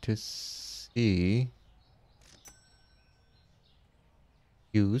wanted to see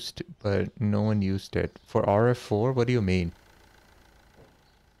used, but no one used it. For RF4, what do you mean?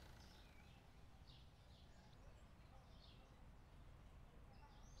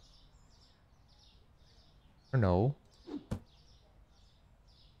 I don't know.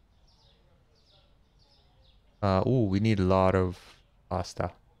 Ooh, we need a lot of pasta.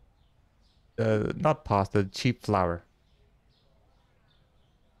 Not pasta, cheap flour.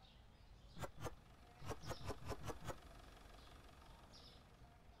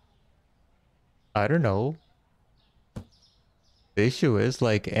 I don't know. The issue is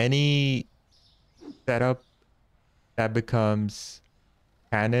like any setup that becomes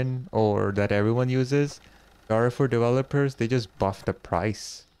canon or that everyone uses, for developers, they just buff the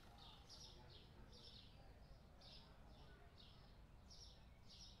price.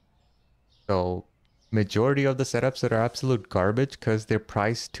 So majority of the setups that are absolute garbage because they're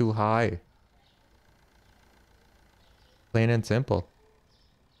priced too high. Plain and simple.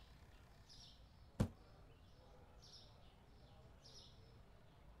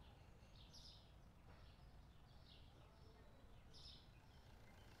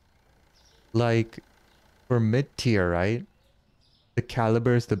 Like for mid tier, right? The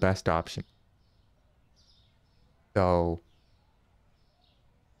caliber is the best option. So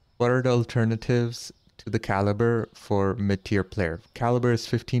what are the alternatives to the caliber for mid tier player? Caliber is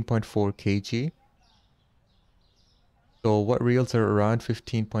 15.4 kg. So what reels are around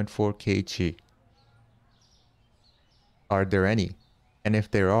 15.4 kg? Are there any? And if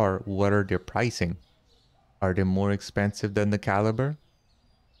there are, what are their pricing? Are they more expensive than the caliber?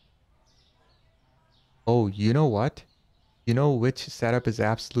 Oh, you know what? You know which setup is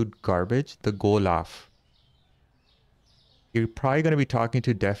absolute garbage? The Golaf. You're probably going to be talking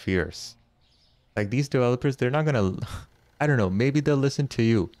to deaf ears. Like these developers, they're not going to... I don't know, maybe they'll listen to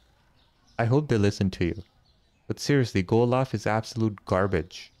you. I hope they listen to you. But seriously, Golaf is absolute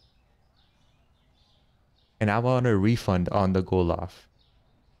garbage. And I want a refund on the Golaf.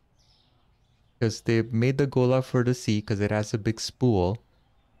 Because they made the Golaf for the sea because it has a big spool.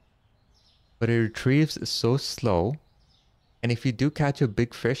 But it retrieves so slow. And if you do catch a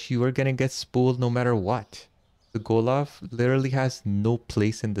big fish, you are going to get spooled no matter what. The Golaf literally has no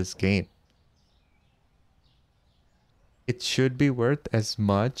place in this game. It should be worth as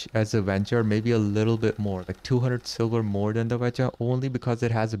much as a Venture, or maybe a little bit more, like 200 silver more than the Venture, only because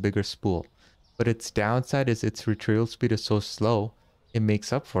it has a bigger spool. But its downside is its retrieval speed is so slow, it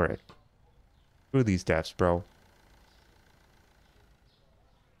makes up for it. Screw these devs, bro.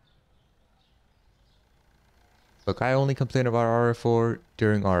 Look, I only complain about RF4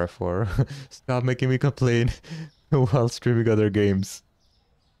 during RF4. Stop making me complain while streaming other games.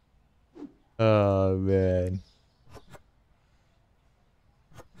 Oh, man.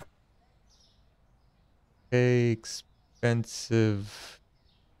 Okay, expensive.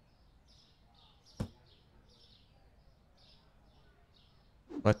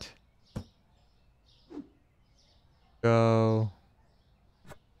 What? Go.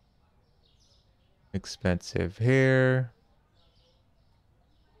 Expensive here.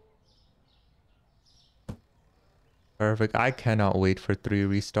 Perfect. I cannot wait for 3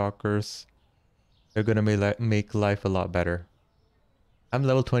 restockers. They're gonna make life a lot better. I'm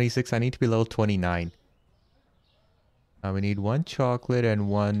level 26. I need to be level 29. Now we need 1 chocolate and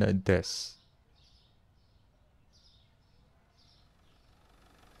 1 this.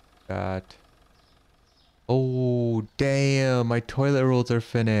 That. Oh, damn. My toilet rolls are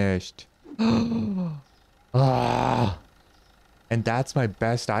finished. Ah. And that's my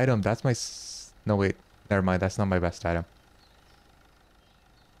best item. That's my... No, wait. Never mind. That's not my best item.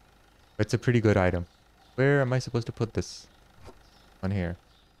 It's a pretty good item. Where am I supposed to put this? On here.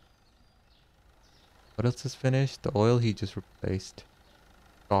 What else is finished? The oil he just replaced.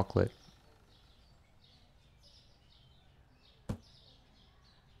 Chocolate.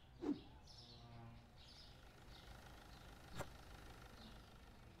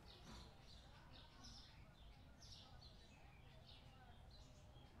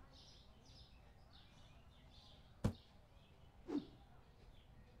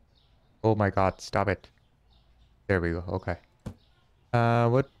 Oh my god, stop it. There we go. Okay.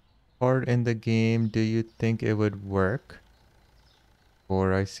 What part in the game do you think it would work?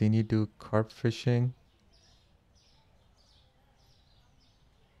 Or I seen you do carp fishing.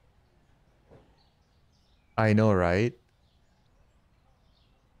 I know, right?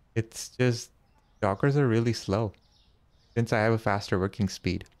 It's just dockers are really slow since I have a faster working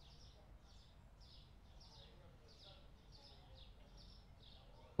speed.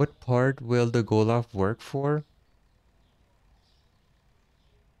 What part will the Golov work for?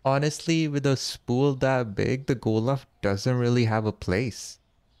 Honestly, with a spool that big, the Golov doesn't really have a place.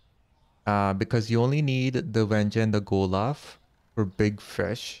 Because you only need the Venja and the Golov for big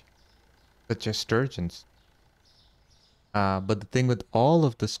fish, such as sturgeons. But the thing with all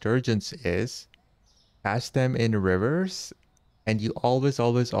of the sturgeons is catch them in rivers, and you always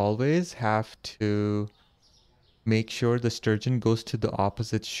have to make sure the sturgeon goes to the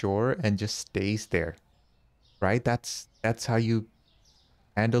opposite shore and just stays there, right? That's how you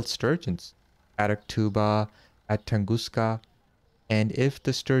handle sturgeons at Aktuba, at Tunguska. And if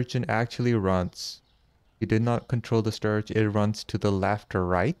the sturgeon actually runs, you did not control the sturgeon, it runs to the left or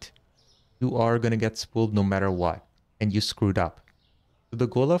right, you are going to get spooled no matter what, and you screwed up. So the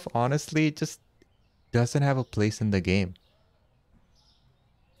Golov honestly just doesn't have a place in the game.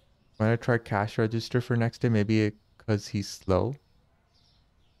 I'm going to try cash register for next day, maybe because he's slow.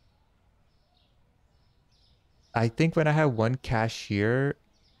 I think when I had one cashier,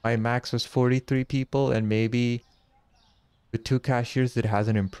 my max was 43 people, and maybe with two cashiers, it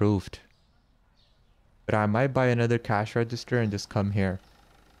hasn't improved. But I might buy another cash register and just come here.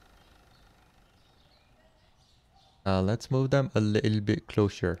 Let's move them a little bit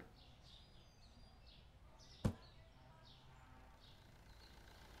closer.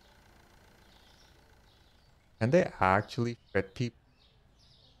 Can they actually fit people?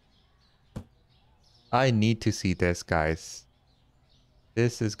 I need to see this, guys.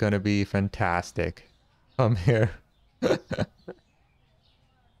 This is gonna be fantastic. Come here.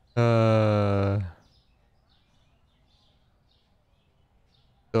 uh...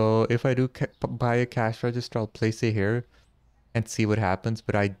 So if I do buy a cash register, I'll place it here and see what happens,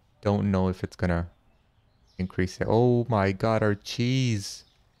 but I don't know if it's gonna increase it. Oh my god, our cheese.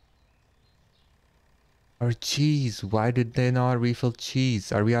 Our cheese. Why did they not refill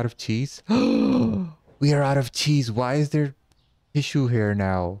cheese? Are we out of cheese? We are out of cheese. Why is there tissue here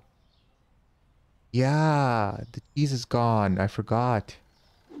now? Yeah, the cheese is gone. I forgot.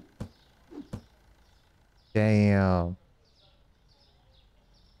 Damn.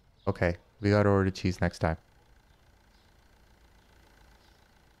 Okay, we gotta order cheese next time.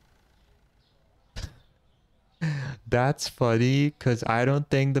 That's funny because I don't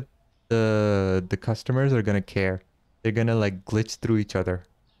think the customers are gonna care. They're gonna like glitch through each other.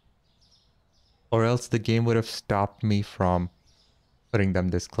 Or else the game would have stopped me from putting them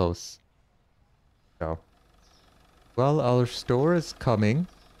this close. So, well, our store is coming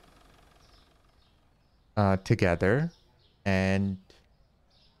together, and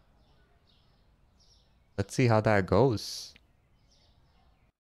let's see how that goes.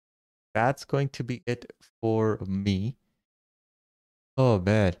 That's going to be it for me. Oh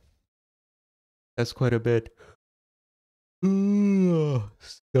man, that's quite a bit.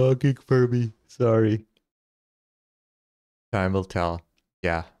 Stalking for me. Sorry. Time will tell.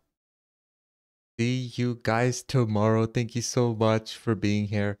 Yeah. See you guys tomorrow. Thank you so much for being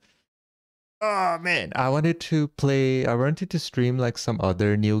here. Oh man, I wanted to stream like some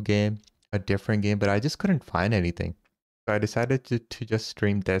other new game, a different game, but I just couldn't find anything. So I decided to just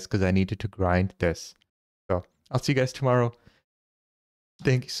stream this because I needed to grind this. So I'll see you guys tomorrow.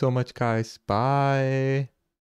 Thank you so much, guys. Bye.